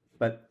too.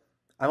 But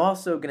I'm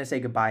also going to say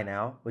goodbye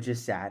now, which is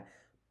sad,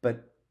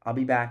 but I'll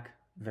be back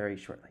very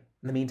shortly.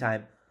 In the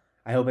meantime,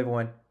 I hope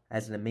everyone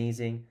has an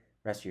amazing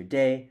rest of your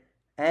day,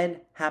 and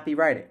happy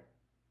writing.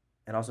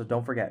 And also,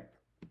 don't forget,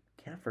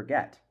 can't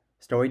forget,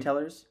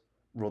 storytellers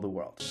rule the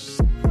world.